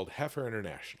organization called Heifer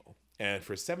International. And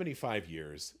for 75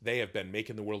 years, they have been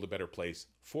making the world a better place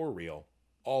for real,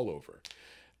 all over.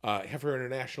 Heifer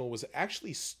International was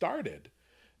actually started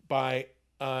by,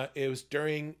 it was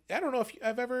during, I don't know if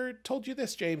I've ever told you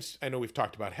this, James. I know we've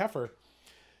talked about Heifer.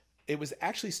 It was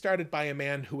actually started by a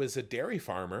man who was a dairy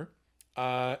farmer,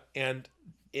 and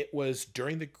it was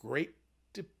during the Great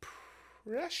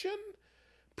Depression.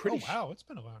 Wow, it's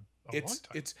been a long time.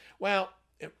 It's well,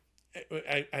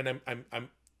 I'm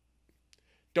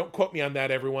don't quote me on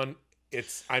that, everyone.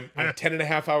 I'm 10 and a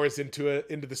half hours into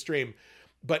the stream,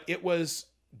 but it was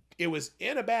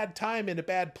in a bad time, in a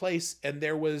bad place, and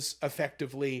there was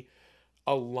effectively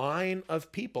a line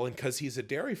of people, and because he's a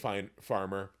dairy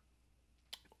farmer,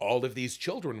 all of these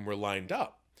children were lined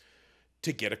up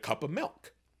to get a cup of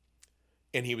milk.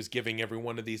 And he was giving every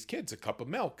one of these kids a cup of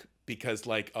milk because,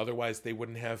 like, otherwise they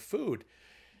wouldn't have food.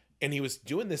 And he was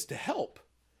doing this to help.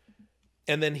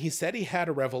 And then he said he had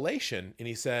a revelation, and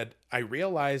he said, I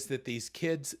realized that these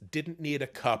kids didn't need a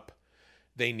cup,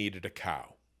 they needed a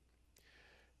cow.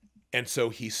 And so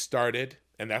he started,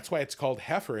 and that's why it's called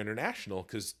Heifer International,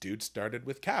 because dude started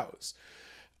with cows.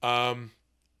 And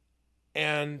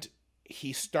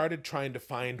he started trying to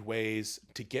find ways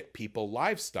to get people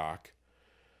livestock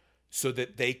so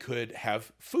that they could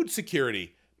have food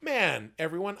security. Man,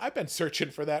 everyone, I've been searching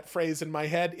for that phrase in my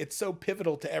head. It's so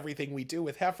pivotal to everything we do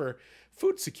with Heifer.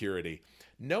 Food security.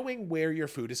 Knowing where your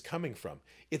food is coming from.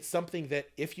 It's something that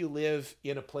if you live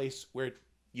in a place where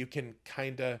you can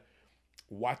kind of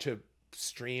watch a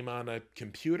stream on a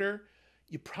computer,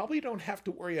 you probably don't have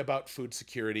to worry about food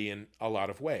security in a lot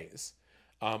of ways.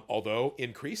 Although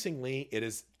increasingly it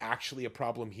is actually a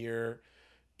problem here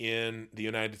in the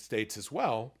United States as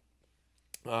well,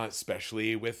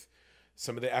 especially with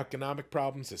some of the economic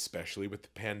problems, especially with the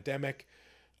pandemic.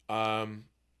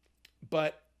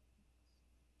 But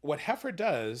what Heifer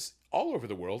does all over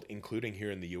the world, including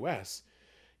here in the US,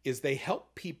 is they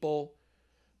help people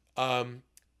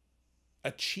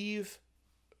achieve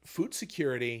food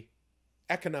security,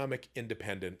 economic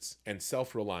independence, and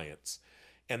self-reliance.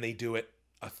 And they do it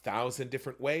 1,000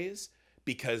 different ways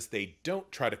because they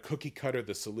don't try to cookie cutter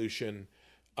the solution.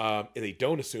 They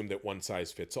don't assume that one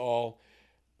size fits all.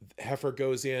 Heifer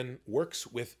goes in, works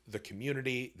with the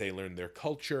community. They learn their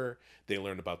culture. They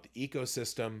learn about the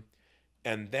ecosystem.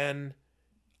 And then,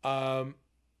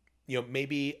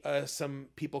 maybe some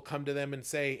people come to them and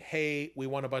say, hey, we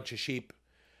want a bunch of sheep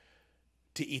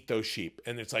to eat those sheep.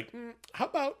 And it's like, how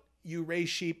about you raise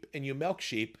sheep and you milk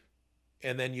sheep,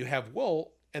 and then you have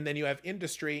wool, and then you have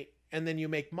industry, and then you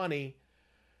make money,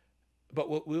 but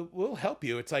we'll help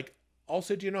you. It's like,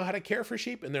 also, do you know how to care for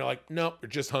sheep? And they're like, nope, we're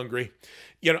just hungry.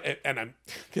 And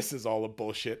this is all a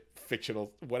bullshit,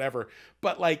 fictional, whatever.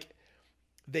 But like,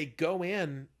 they go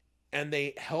in and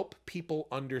they help people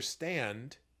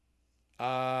understand.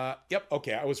 Yep.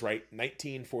 Okay. I was right.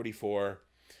 1944.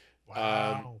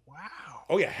 Wow.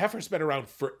 Oh yeah. Heifer's been around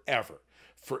forever.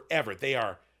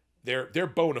 They're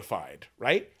bona fide,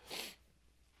 right?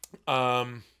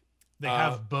 They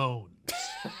have bones.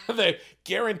 They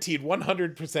guaranteed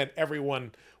 100%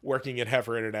 everyone working at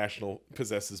Heifer International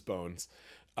possesses bones.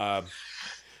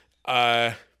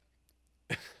 I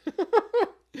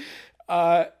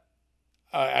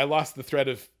lost the thread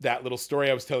of that little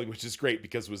story I was telling, which is great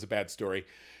because it was a bad story.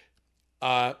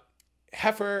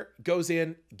 Heifer goes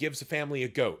in, gives a family a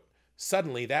goat.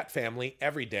 Suddenly, that family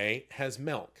every day has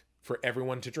milk for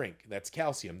everyone to drink. That's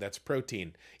calcium. That's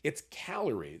protein. It's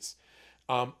calories.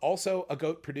 Also, a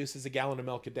goat produces a gallon of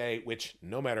milk a day, which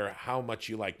no matter how much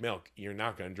you like milk, you're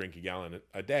not going to drink a gallon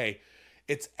a day.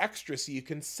 It's extra so you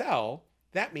can sell.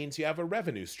 That means you have a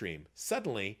revenue stream.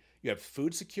 Suddenly, you have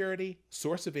food security,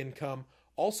 source of income.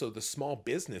 Also, the small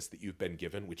business that you've been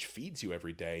given, which feeds you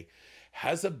every day,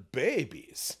 has a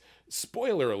babies.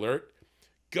 Spoiler alert,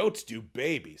 goats do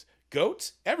babies.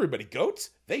 Goats,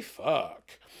 they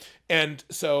fuck. And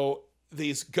so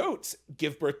these goats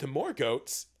give birth to more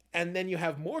goats, and then you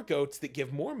have more goats that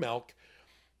give more milk,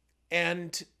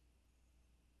 and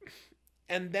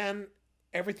then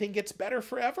everything gets better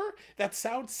forever? That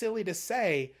sounds silly to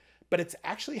say, but it's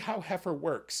actually how Heifer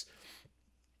works.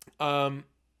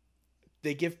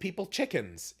 They give people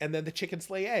chickens, and then the chickens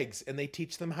lay eggs, and they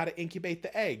teach them how to incubate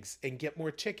the eggs and get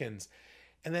more chickens.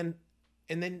 And then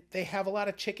they have a lot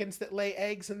of chickens that lay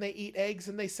eggs, and they eat eggs,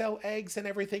 and they sell eggs, and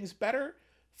everything's better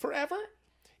forever.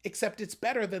 Except it's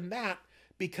better than that,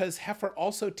 because Heifer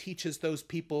also teaches those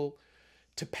people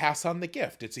to pass on the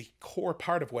gift. It's a core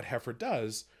part of what Heifer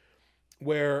does,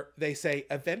 where they say,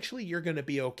 eventually you're going to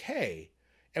be okay.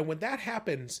 And when that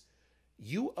happens,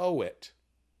 you owe it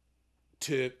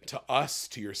to us,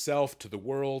 to yourself, to the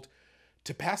world,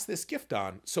 to pass this gift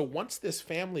on. So once this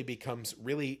family becomes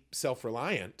really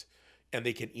self-reliant and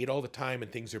they can eat all the time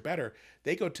and things are better,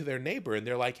 they go to their neighbor and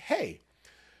they're like, hey,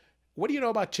 what do you know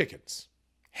about chickens?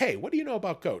 Hey, what do you know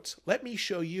about goats? Let me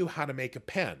show you how to make a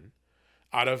pen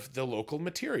out of the local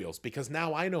materials, because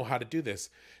now I know how to do this.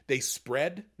 They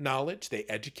spread knowledge, they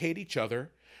educate each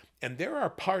other. And there are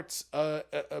parts,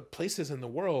 places in the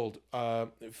world,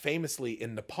 famously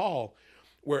in Nepal,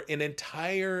 where an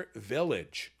entire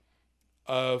village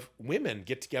of women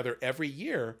get together every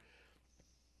year,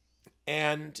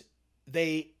 and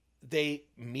they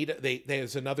meet.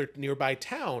 There's another nearby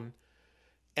town,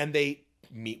 and they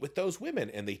meet with those women,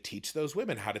 and they teach those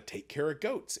women how to take care of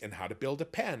goats and how to build a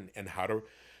pen and how to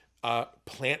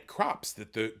plant crops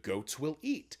that the goats will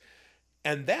eat.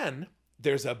 And then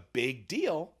there's a big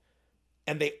deal,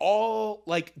 and they all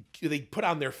they put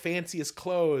on their fanciest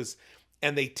clothes,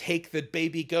 and they take the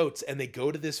baby goats and they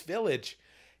go to this village,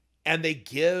 and they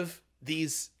give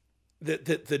these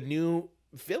the new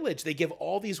village, they give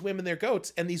all these women their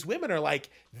goats, and these women are like,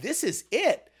 this is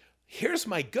it. Here's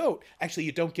my goat. Actually,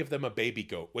 you don't give them a baby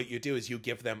goat. What you do is you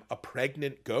give them a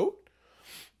pregnant goat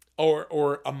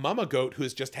or a mama goat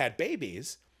who's just had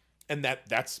babies. And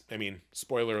that's, I mean,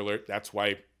 spoiler alert, that's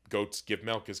why goats give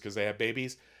milk, is because they have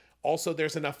babies. Also,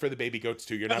 there's enough for the baby goats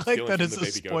too. You're not stealing from the baby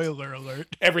goats. Spoiler alert.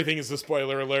 Everything is a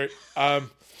spoiler alert.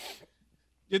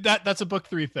 That's a book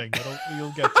 3 thing.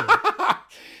 You'll get to.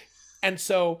 And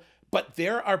so, but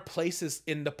there are places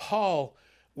in Nepal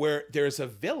where there's a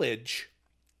village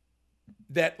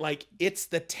that it's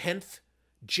the 10th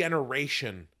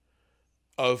generation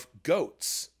of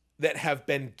goats that have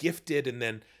been gifted, and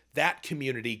then that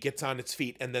community gets on its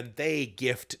feet, and then they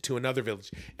gift to another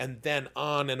village, and then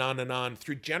on and on and on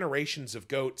through generations of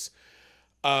goats.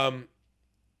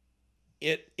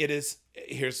 It is,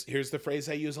 here's the phrase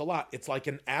I use a lot. It's like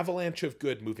an avalanche of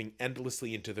good moving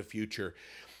endlessly into the future.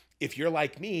 If you're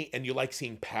like me and you like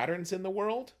seeing patterns in the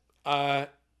world,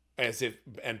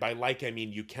 and by I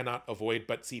mean you cannot avoid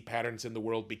but see patterns in the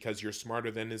world because you're smarter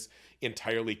than is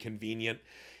entirely convenient.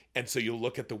 And so you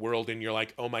look at the world and you're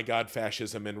like, oh my God,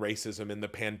 fascism and racism and the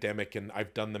pandemic, and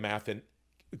I've done the math, and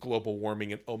global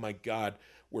warming, and oh my God,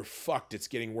 we're fucked. It's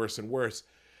getting worse and worse.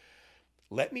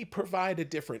 Let me provide a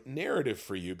different narrative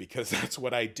for you, because that's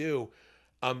what I do.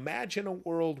 Imagine a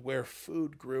world where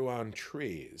food grew on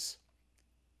trees,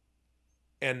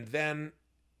 and then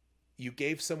you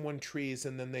gave someone trees,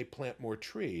 and then they plant more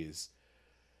trees,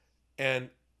 and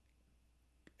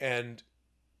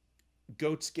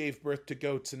goats gave birth to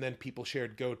goats, and then people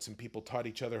shared goats, and people taught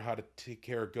each other how to take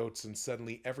care of goats, and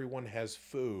suddenly everyone has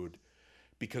food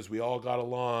because we all got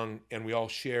along and we all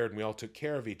shared and we all took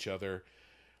care of each other,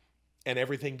 and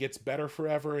everything gets better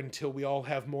forever until we all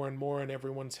have more and more and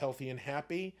everyone's healthy and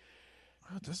happy.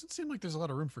 Well, it doesn't seem like there's a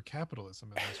lot of room for capitalism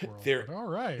in this world. There, but all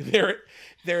right.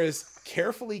 There is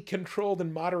carefully controlled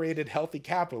and moderated healthy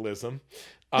capitalism,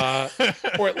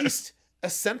 or at least a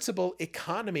sensible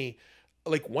economy.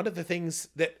 Like, one of the things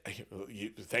that,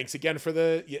 thanks again for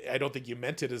I don't think you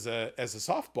meant it as a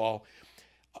softball.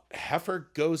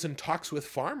 Heifer goes and talks with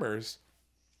farmers,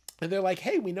 and they're like,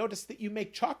 hey, we noticed that you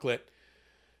make chocolate.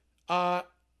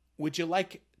 Would you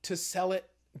like to sell it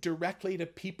directly to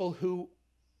people who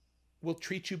will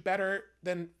treat you better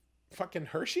than fucking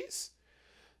Hershey's?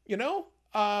 And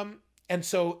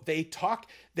so they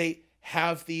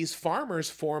have these farmers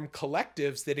form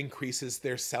collectives that increases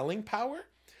their selling power,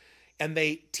 and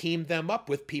they team them up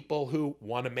with people who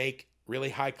want to make really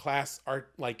high class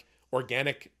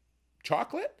organic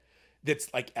chocolate that's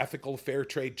ethical fair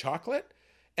trade chocolate.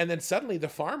 And then suddenly the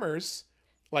farmers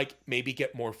maybe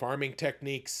get more farming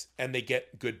techniques, and they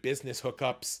get good business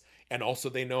hookups, and also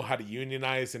they know how to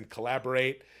unionize and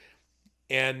collaborate.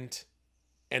 And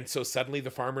so suddenly the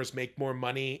farmers make more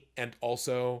money, and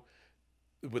also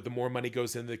with the more money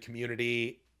goes into the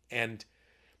community. And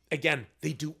again,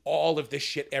 they do all of this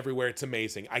shit everywhere. It's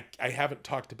amazing. I haven't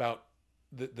talked about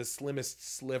the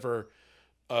slimmest sliver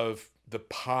of the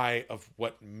pie of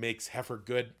what makes heifer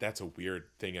good. That's a weird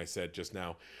thing I said just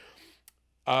now.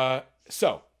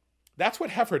 So that's what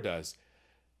heifer does.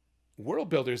 World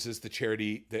Builders is the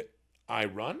charity that I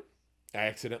run. I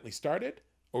accidentally started.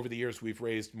 Over the years, we've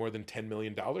raised more than $10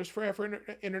 million for Heifer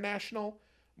International,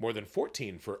 more than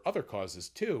 14 for other causes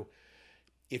too.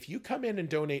 If you come in and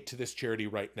donate to this charity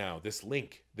right now, this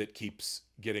link that keeps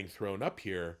getting thrown up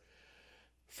here,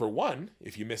 for one,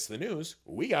 if you miss the news,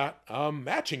 we got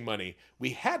matching money.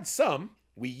 We had some,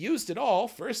 we used it all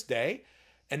first day,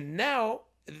 and now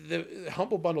the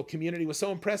Humble Bundle community was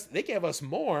so impressed. They gave us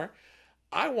more.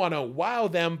 I want to wow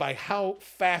them by how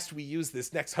fast we use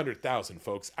this next 100,000,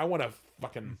 folks. I want to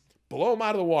fucking blow them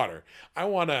out of the water. I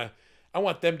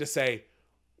want them to say,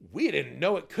 we didn't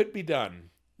know it could be done.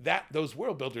 Those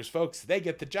world builders, folks, they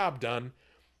get the job done.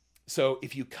 So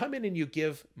if you come in and you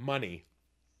give money,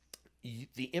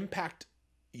 the impact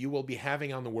you will be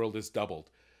having on the world is doubled.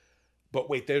 But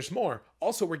wait, there's more.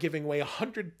 Also, we're giving away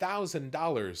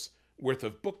 $100,000 worth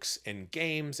of books and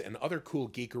games and other cool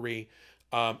geekery.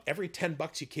 Every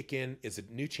 $10 you kick in is a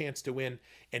new chance to win.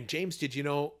 And James, did you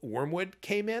know Wormwood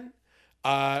came in?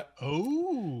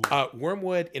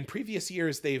 Wormwood, in previous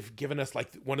years, they've given us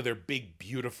like one of their big,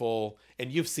 beautiful,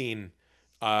 and you've seen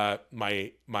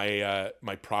my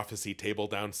prophecy table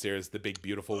downstairs, the big,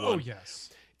 beautiful one. Oh, yes.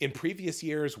 In previous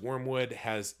years, Wormwood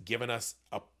has given us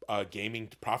a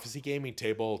prophecy gaming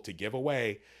table to give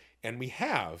away, and we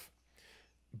have.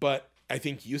 But I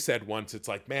think you said once, it's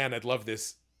like, man, I'd love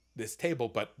this table,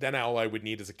 but then all I would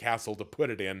need is a castle to put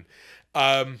it in.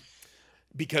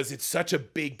 Because it's such a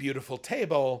big, beautiful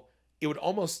table,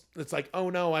 it's like, oh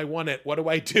no, I want it. What do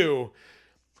I do?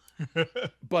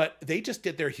 But they just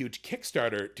did their huge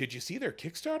Kickstarter. Did you see their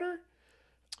Kickstarter?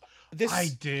 I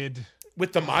did.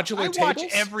 With the modular tables? I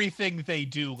watch everything they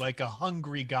do like a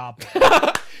hungry goblin.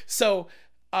 So,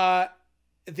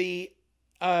 they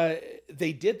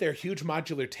did their huge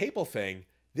modular table thing.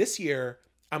 This year,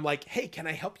 I'm like, hey, can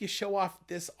I help you show off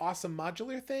this awesome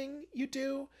modular thing you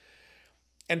do?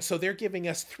 And so they're giving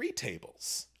us 3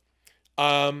 tables.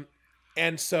 And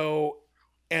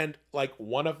like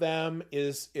one of them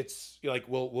it's like,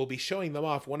 we'll be showing them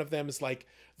off. One of them is like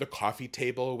the coffee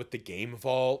table with the game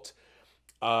vault,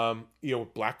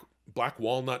 black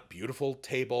walnut, beautiful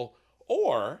table,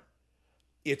 or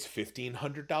it's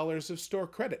 $1,500 of store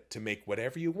credit to make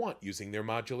whatever you want using their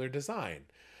modular design.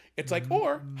 It's like,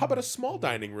 or how about a small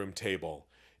dining room table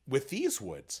with these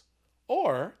woods?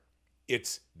 Or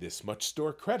it's this much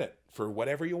store credit for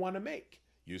whatever you want to make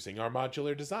using our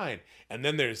modular design. And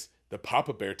then there's the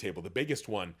Papa Bear table, the biggest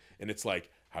one. And it's like,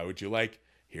 how would you like,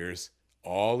 here's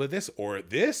all of this or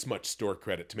this much store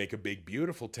credit to make a big,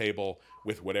 beautiful table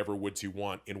with whatever woods you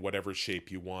want in whatever shape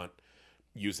you want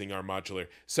using our modular.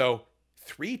 So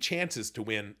 3 chances to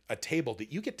win a table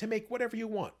that you get to make whatever you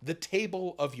want. The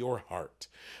table of your heart.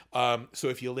 So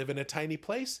if you live in a tiny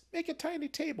place, make a tiny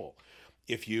table.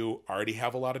 If you already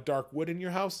have a lot of dark wood in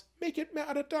your house, make it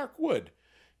out of dark wood.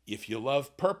 If you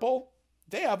love purple,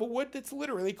 they have a wood that's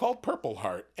literally called Purple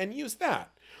Heart, and use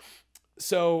that.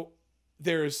 So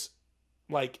there's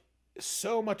like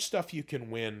so much stuff you can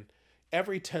win.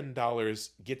 Every $10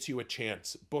 gets you a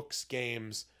chance. Books,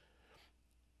 games,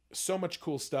 so much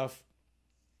cool stuff.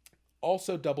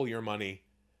 Also double your money.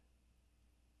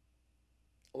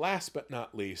 Last but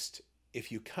not least,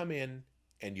 if you come in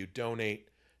and you donate,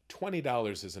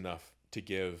 $20 is enough to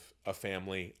give a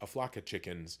family a flock of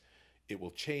chickens. It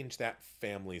will change that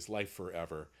family's life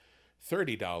forever.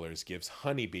 $30 gives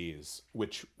honeybees,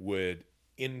 which would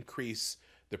increase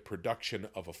the production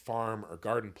of a farm or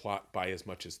garden plot by as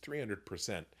much as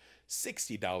 300%.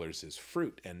 $60 is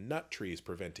fruit and nut trees,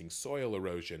 preventing soil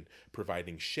erosion,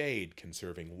 providing shade,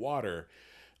 conserving water,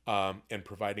 and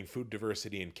providing food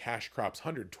diversity and cash crops.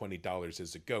 $120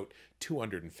 is a goat.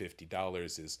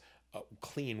 $250 is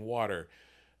clean water.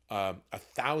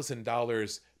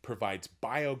 $1,000 provides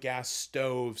biogas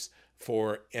stoves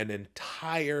for an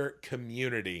entire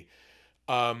community.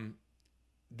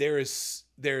 There's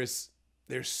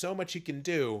so much you can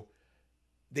do.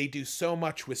 They do so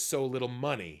much with so little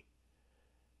money.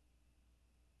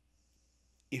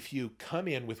 If you come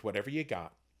in with whatever you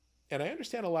got, and I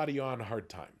understand a lot of you are on hard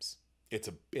times. It's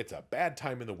a bad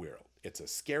time in the world. It's a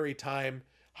scary time.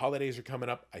 Holidays are coming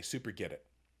up. I super get it.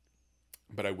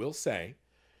 But I will say,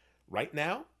 right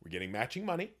now, we're getting matching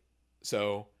money.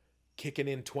 So kicking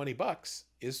in $20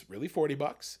 is really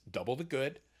 $40, double the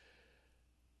good.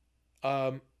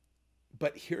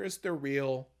 But here's the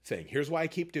real thing. Here's why I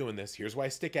keep doing this. Here's why I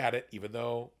stick at it, even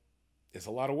though it's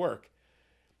a lot of work.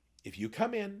 If you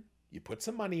come in, you put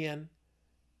some money in,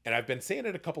 and I've been saying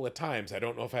it a couple of times. I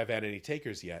don't know if I've had any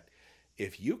takers yet.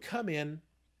 If you come in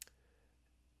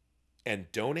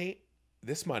and donate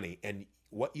this money, and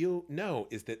what you know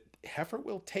is that Heifer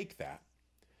will take that,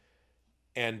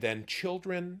 and then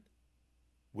children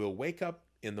will wake up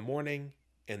in the morning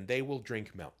and they will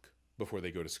drink milk before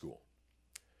they go to school.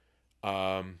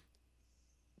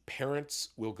 Parents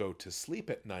will go to sleep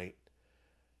at night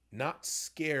not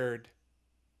scared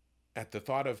at the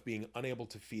thought of being unable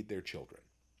to feed their children.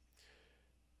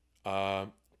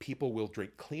 People will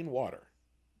drink clean water.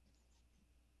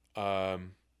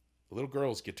 Little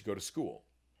girls get to go to school.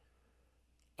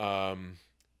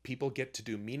 People get to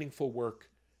do meaningful work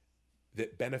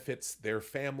that benefits their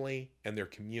family and their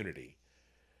community.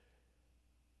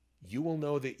 You will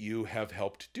know that you have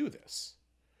helped do this.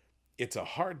 It's a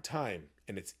hard time,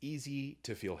 and it's easy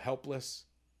to feel helpless,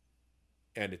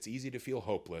 and it's easy to feel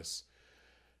hopeless.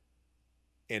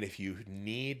 And if you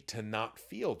need to not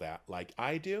feel that like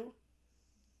I do,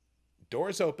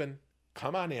 doors open,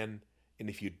 come on in, and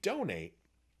if you donate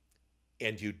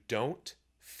and you don't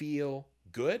feel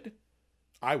good,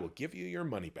 I will give you your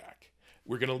money back.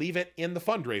 We're going to leave it in the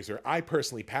fundraiser. I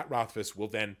personally, Pat Rothfuss, will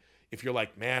then, if you're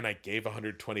like, man, I gave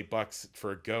 $120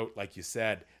 for a goat, like you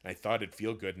said, and I thought it'd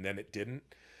feel good, and then it didn't.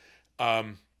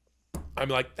 I'm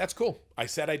like, that's cool. I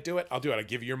said I'd do it. I'll do it. I'll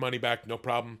give you your money back. No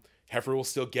problem. Heifer will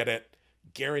still get it.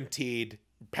 Guaranteed.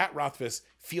 Pat Rothfuss,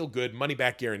 feel good, money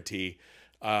back guarantee.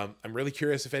 I'm really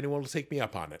curious if anyone will take me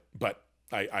up on it, but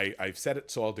I've said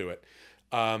it, so I'll do it.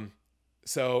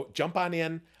 So jump on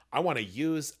in. I want to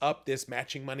use up this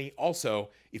matching money. Also,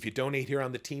 if you donate here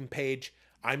on the team page,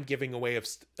 I'm giving away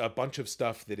a bunch of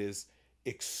stuff that is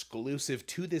exclusive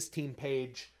to this team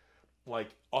page, like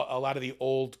a lot of the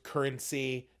old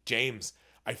currency. James,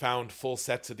 I found full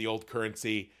sets of the old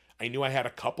currency. I knew I had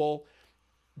a couple,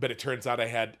 but it turns out I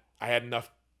had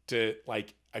enough to,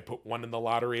 like, I put one in the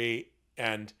lottery,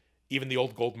 and even the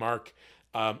old gold mark.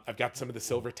 I've got some of the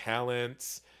silver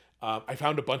talents. I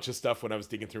found a bunch of stuff when I was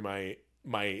digging through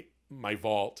my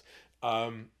vault.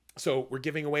 So we're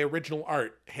giving away original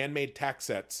art, handmade tack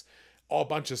sets, all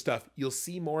bunch of stuff. You'll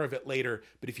see more of it later,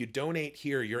 but if you donate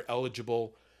here, you're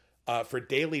eligible for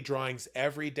daily drawings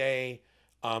every day,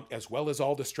 as well as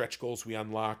all the stretch goals we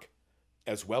unlock,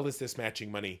 as well as this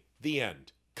matching money. The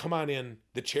end. Come on in.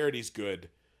 The charity's good.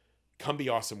 Come be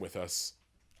awesome with us.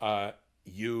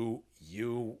 You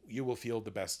will feel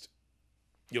the best.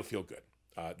 You'll feel good.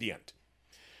 The end.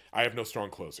 I have no strong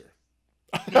closer.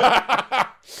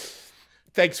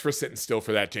 Thanks for sitting still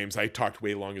for that, James. I talked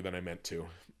way longer than I meant to.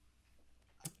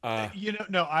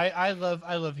 I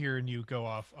love hearing you go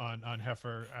off on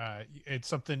Heifer. It's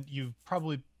something you've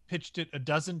probably pitched it a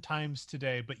dozen times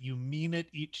today, but you mean it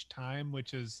each time,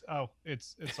 which is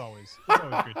it's always great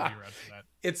to be around for that.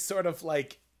 It's sort of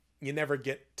like you never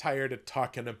get tired of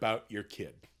talking about your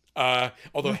kid.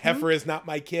 Although Heifer is not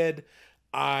my kid,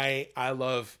 I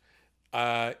love.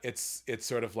 It's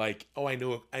sort of like, I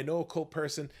know a cool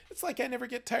person. It's like I never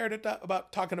get tired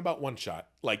about talking about One Shot.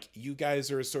 Like, you guys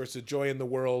are a source of joy in the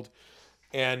world,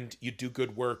 and you do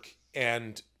good work,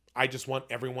 and I just want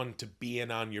everyone to be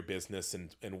in on your business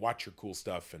and watch your cool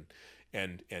stuff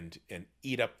and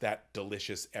eat up that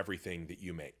delicious everything that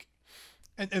you make.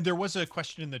 And there was a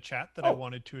question in the chat that I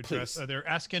wanted to address. They're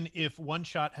asking if One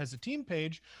Shot has a team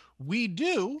page. We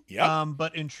do,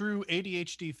 but in true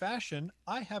ADHD fashion,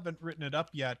 I haven't written it up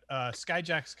yet.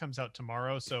 Skyjacks comes out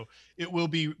tomorrow, so it will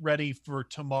be ready for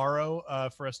tomorrow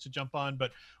for us to jump on.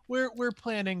 But we're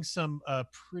planning some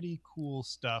pretty cool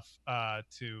stuff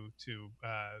to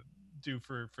do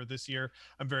for this year.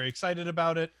 I'm very excited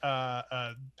about it.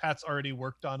 Pat's already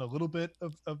worked on a little bit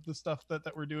of the stuff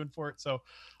that we're doing for it, so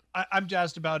I'm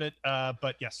jazzed about it.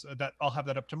 But yes, that I'll have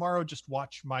that up tomorrow. Just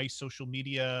watch my social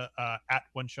media at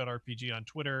One Shot RPG on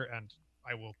Twitter, and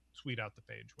I will tweet out the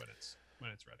page when it's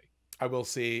ready. I will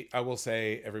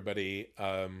say, everybody,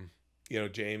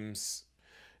 James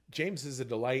is a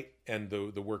delight, and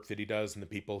the work that he does and the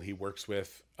people he works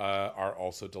with are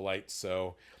also delights.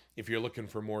 So if you're looking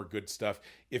for more good stuff,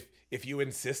 if you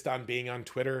insist on being on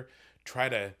Twitter, try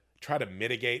to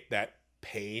mitigate that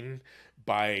pain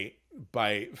by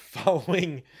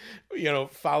following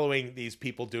these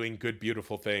people doing good,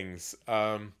 beautiful things.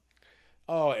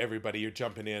 Everybody, you're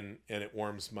jumping in, and it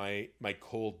warms my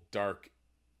cold, dark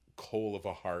coal of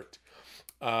a heart.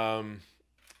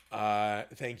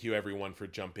 Thank you, everyone, for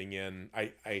jumping in.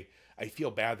 I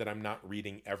feel bad that I'm not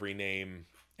reading every name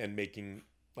and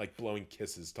blowing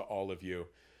kisses to all of you.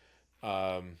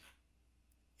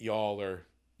 Y'all are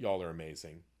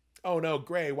amazing. Oh no,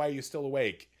 Gray, why are you still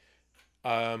awake?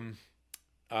 Okay.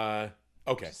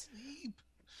 Sleep.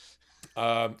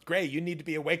 Gray, you need to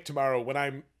be awake tomorrow when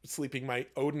I'm sleeping my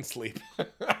Odin sleep.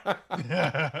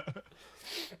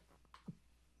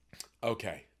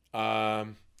 Okay. Boy,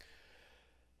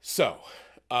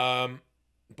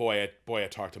 I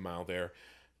talked a mile there.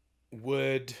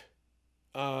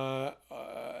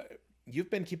 You've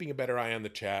been keeping a better eye on the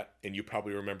chat, and you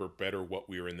probably remember better what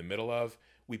we were in the middle of.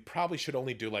 We probably should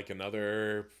only do like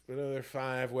another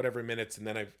 5 whatever minutes, and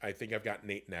then I think I've got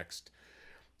Nate next.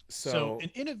 So So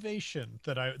an innovation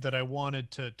that I wanted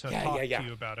to yeah, talk yeah, to yeah.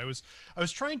 you about. I was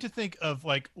trying to think of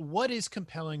like what is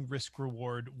compelling risk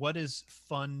reward, what is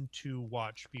fun to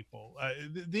watch people.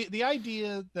 The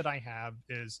idea that I have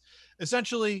is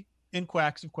essentially in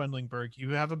Quacks of Quedlingburg,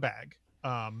 you have a bag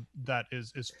that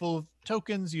is full of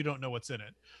tokens. You don't know what's in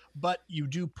it, but you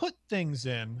do put things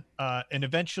in, and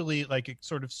eventually, like it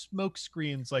sort of smoke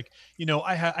screens. Like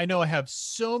I know I have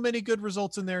so many good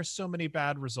results in there, so many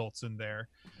bad results in there.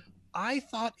 I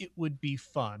thought it would be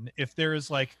fun if there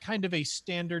is like kind of a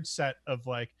standard set of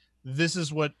like this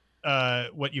is what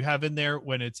you have in there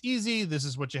when it's easy, this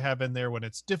is what you have in there when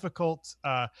it's difficult,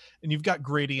 and you've got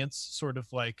gradients, sort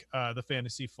of like the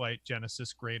Fantasy Flight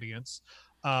Genesis gradients.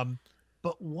 Um,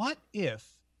 but what if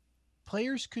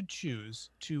players could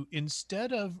choose to,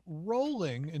 instead of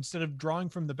drawing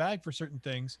from the bag for certain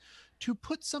things, to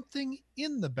put something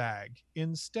in the bag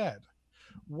instead?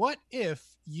 What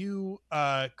if you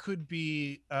could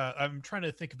be I'm trying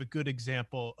to think of a good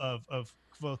example of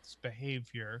Kvoth's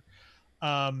behavior.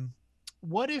 um,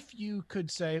 what if you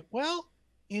could say, well,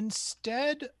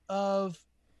 instead of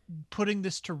putting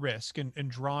this to risk and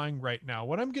drawing right now,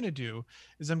 what I'm going to do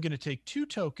is I'm going to take two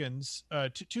tokens,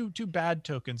 two bad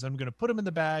tokens, I'm going to put them in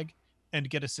the bag and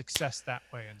get a success that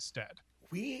way instead.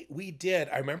 We did.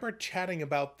 I remember chatting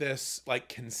about this like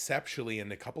conceptually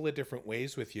in a couple of different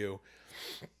ways with you.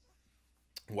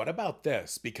 What about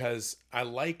this? Because I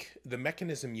like the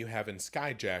mechanism you have in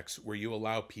Skyjacks where you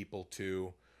allow people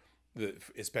to,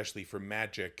 especially for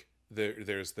magic,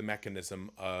 there's the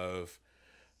mechanism of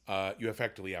you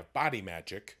effectively have body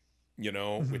magic,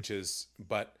 Mhm. which is,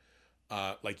 but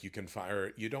like you can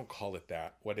fire, you don't call it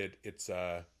that. It's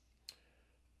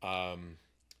um,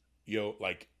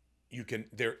 like you can,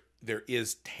 there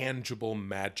is tangible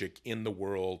magic in the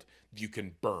world you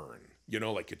can burn,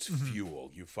 like it's Mhm.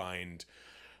 fuel. You find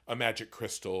a magic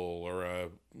crystal or a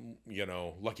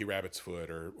lucky rabbit's foot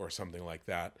or something like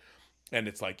that, and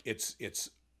it's like it's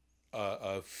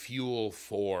a fuel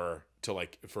for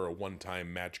a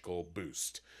one-time magical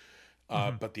boost.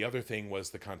 Mhm. But the other thing was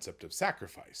the concept of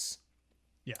sacrifice.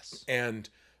 Yes. And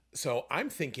so I'm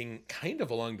thinking kind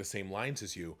of along the same lines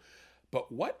as you,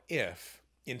 but what if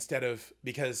instead of,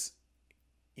 because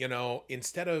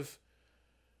instead of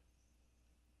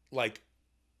like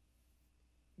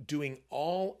doing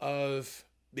all of,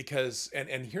 because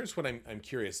and here's what I'm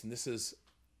curious, and this is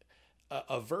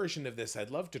a version of this I'd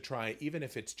love to try, even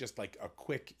if it's just like a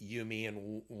quick Yumi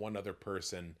and one other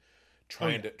person Oh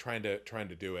yeah. trying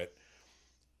to do it.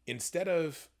 Instead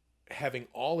of having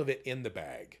all of it in the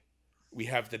bag, we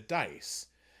have the dice,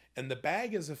 and the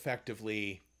bag is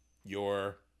effectively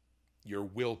your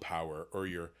willpower or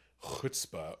your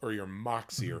chutzpah or your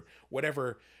moxie Mhm. or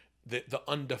whatever, the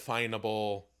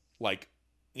undefinable like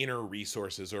inner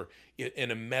resources, or in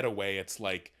a meta way it's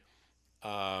like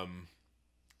um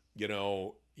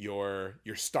your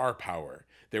star power.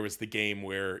 There was the game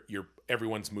where you're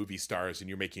everyone's movie stars and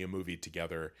you're making a movie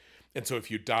together, and so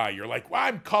if you die you're like, well,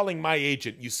 I'm calling my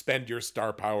agent. You spend your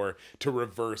star power to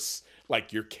reverse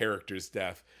like your character's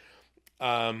death.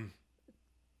 um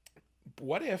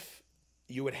what if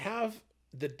you would have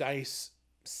the dice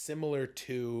similar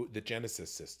to the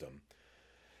Genesis system,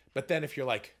 but then if you're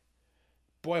like,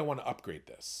 boy, I want to upgrade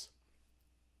this,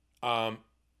 um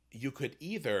you could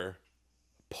either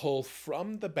pull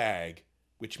from the bag,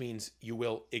 which means you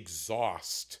will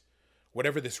exhaust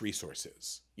whatever this resource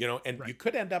is, and you Right.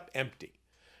 could end up empty.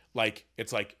 Like,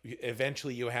 it's like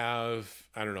eventually you have,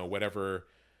 I don't know, whatever,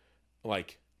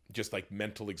 like just like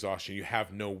mental exhaustion. You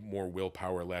have no more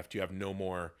willpower left. You have no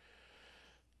more,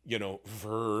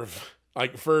 verve.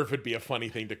 Like, verve would be a funny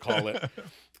thing to call it.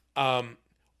 Um,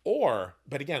 or,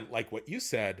 but again, like what you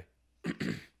said,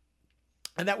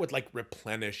 and that would like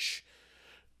replenish,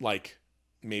 like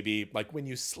maybe like when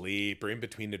you sleep or in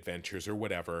between adventures or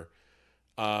whatever.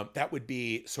 That would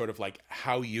be sort of like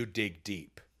how you dig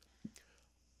deep.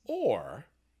 Or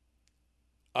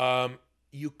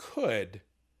you could,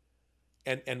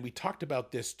 and we talked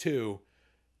about this too.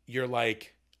 You're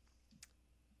like,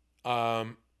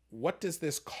 what does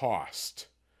this cost?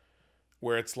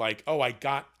 Where it's like, oh, I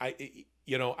got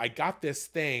this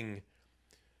thing,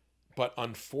 but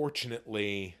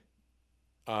unfortunately,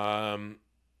 um,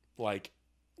 like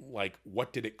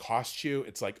what did it cost you?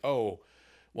 It's like, oh,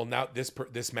 well, now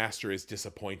this master is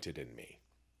disappointed in me,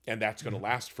 and that's going to Mhm.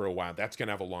 last for a while. That's going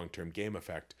to have a long-term game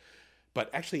effect. But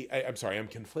actually, I'm sorry, I'm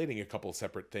conflating a couple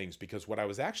separate things, because what I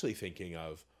was actually thinking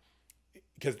of,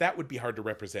 because that would be hard to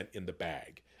represent in the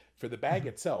bag. For the bag Mhm.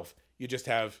 itself, you just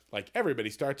have like everybody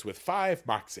starts with 5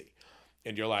 moxie,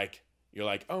 and you're like,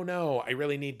 oh no, I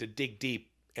really need to dig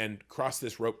deep. and cross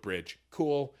this rope bridge.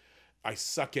 Cool. I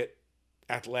suck at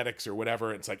athletics or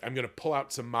whatever. It's like, I'm going to pull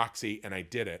out some moxie, and I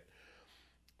did it.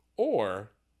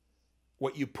 Or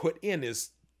what you put in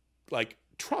is like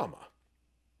trauma,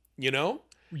 you know?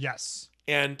 Yes.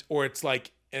 Or it's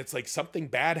like something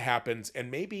bad happens,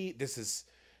 and maybe this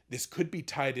could be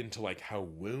tied into like how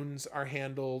wounds are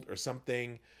handled or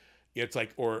something. It's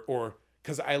like, or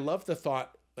because I love the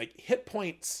thought, like, hit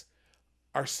points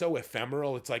are so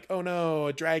ephemeral. It's like, oh no,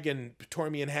 a dragon tore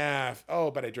me in half.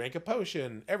 Oh, but I drank a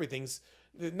potion.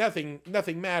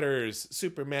 Nothing matters.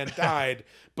 Superman died,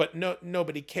 but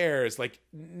nobody cares. Like,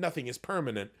 nothing is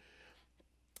permanent.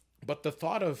 But the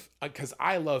thought of, because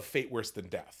I love fate worse than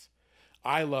death.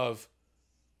 I love,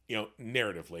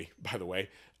 narratively, by the way,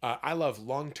 I love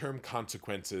long-term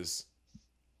consequences,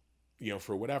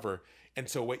 for whatever. And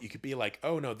so what you could be like,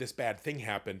 oh no, this bad thing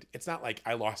happened. It's not like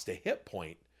I lost a hit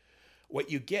point.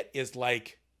 What you get is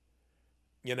like,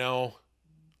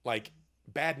 like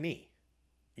bad knee,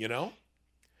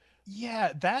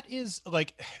 Yeah, that is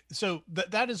like, so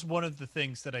that is one of the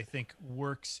things that I think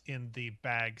works in the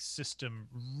bag system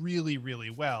really, really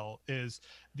well, is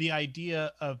the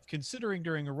idea of considering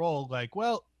during a roll, like,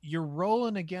 well, you're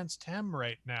rolling against Hem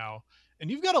right now,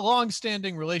 and you've got a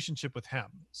long-standing relationship with Hem.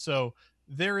 So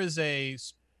there is a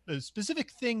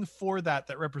specific thing for that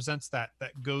represents that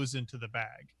goes into the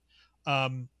bag.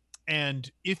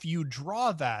 And if you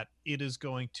draw that, it is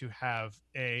going to have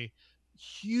a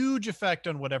huge effect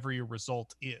on whatever your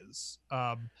result is.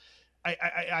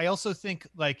 I also think,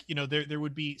 like, there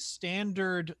would be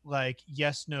standard, like,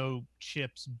 yes, no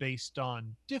chips based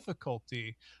on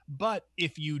difficulty. But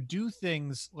if you do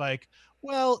things like,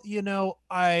 well,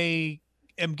 I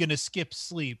am going to skip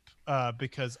sleep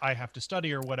because I have to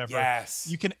study or whatever. Yes.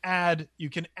 You can add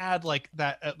like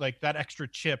that extra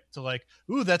chip to, like,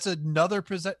 ooh, that's another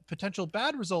potential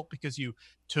bad result because you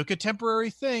took a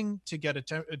temporary thing to get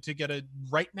a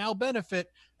right now benefit,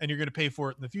 and you're going to pay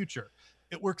for it in the future.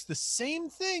 It works the same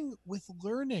thing with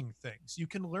learning things. You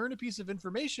can learn a piece of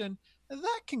information, and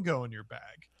that can go in your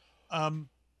bag. And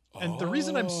the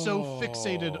reason I'm so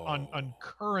fixated on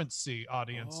currency,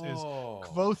 audience, is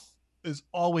Kvothe is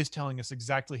always telling us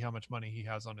exactly how much money he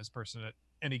has on his person at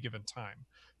any given time.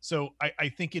 So I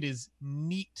think it is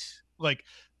neat. Like,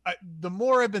 the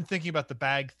more I've been thinking about the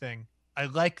bag thing, I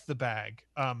like the bag.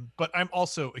 But I'm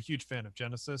also a huge fan of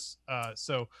Genesis.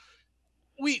 So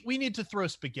we need to throw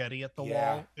spaghetti at the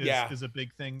wall is a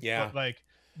big thing. Yeah. But like,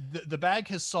 the bag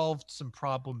has solved some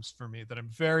problems for me that I'm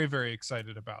very, very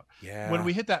excited about. Yeah. When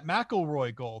we hit that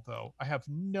McElroy goal, though, I have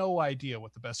no idea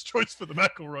what the best choice for the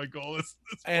McElroy goal is at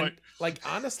this And point. like,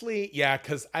 honestly, yeah,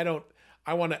 because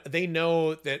they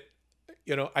know that,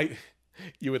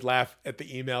 you would laugh at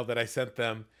the email that I sent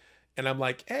them, and I'm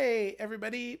like, hey,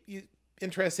 everybody, you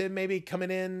interested maybe coming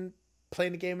in,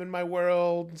 playing a game in my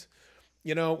world?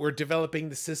 We're developing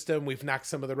the system. We've knocked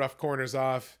some of the rough corners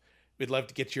off. We'd love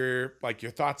to get your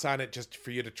thoughts on it, just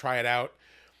for you to try it out.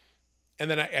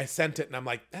 And then I sent it, and I'm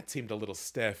like, that seemed a little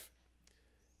stiff.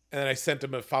 And then I sent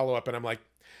him a follow-up, and I'm like,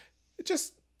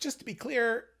 just to be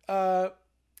clear, Temerant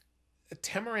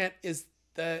is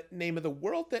the name of the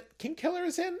world that Kingkiller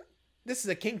is in. This is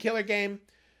a Kingkiller game.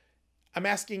 I'm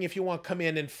asking if you want to come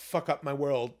in and fuck up my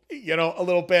world, a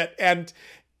little bit. And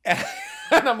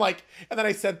I'm like, and then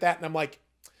I sent that, and I'm like,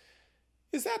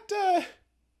 is that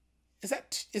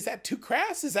too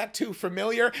crass? Is that too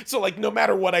familiar? So, like, no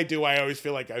matter what I do, I always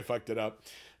feel like I fucked it up.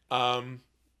 I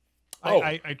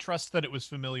trust that it was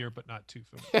familiar, but not too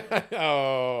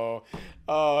familiar.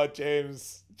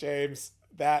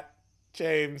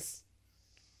 James.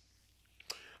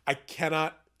 I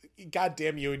cannot,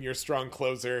 goddamn you and your strong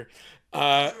closer,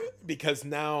 because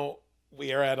now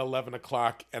we are at 11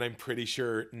 o'clock, and I'm pretty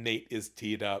sure Nate is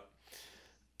teed up.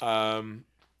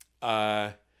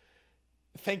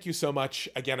 Thank you so much.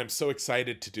 Again, I'm so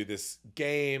excited to do this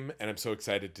game, and I'm so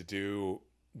excited to do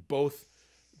both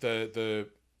the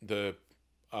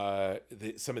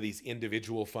some of these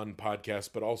individual fun podcasts,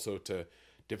 but also to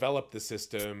develop the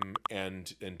system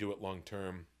and do it long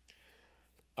term.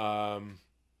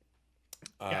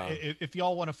 If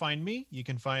y'all want to find me, you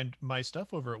can find my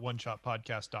stuff over at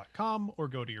oneshotpodcast.com, or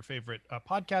go to your favorite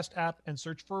podcast app and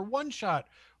search for One Shot,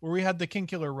 where we had the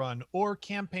Kingkiller run, or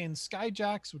Campaign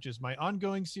Skyjacks, which is my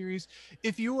ongoing series.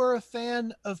 If you are a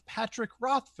fan of Patrick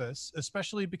Rothfuss,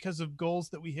 especially because of goals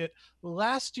that we hit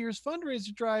last year's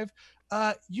fundraiser drive,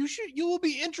 you will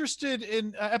be interested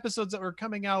in episodes that are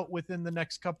coming out within the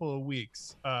next couple of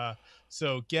weeks.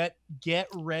 So get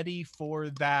ready for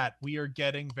that. We are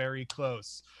getting very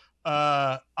close.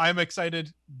 I'm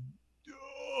excited.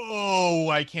 Oh,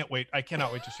 I can't wait. I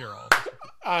cannot wait to share all of this.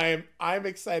 I'm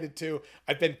excited too.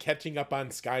 I've been catching up on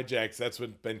Skyjacks. That's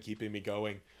what's been keeping me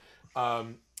going.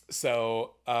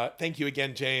 So thank you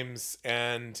again, James,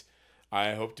 and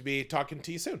I hope to be talking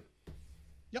to you soon.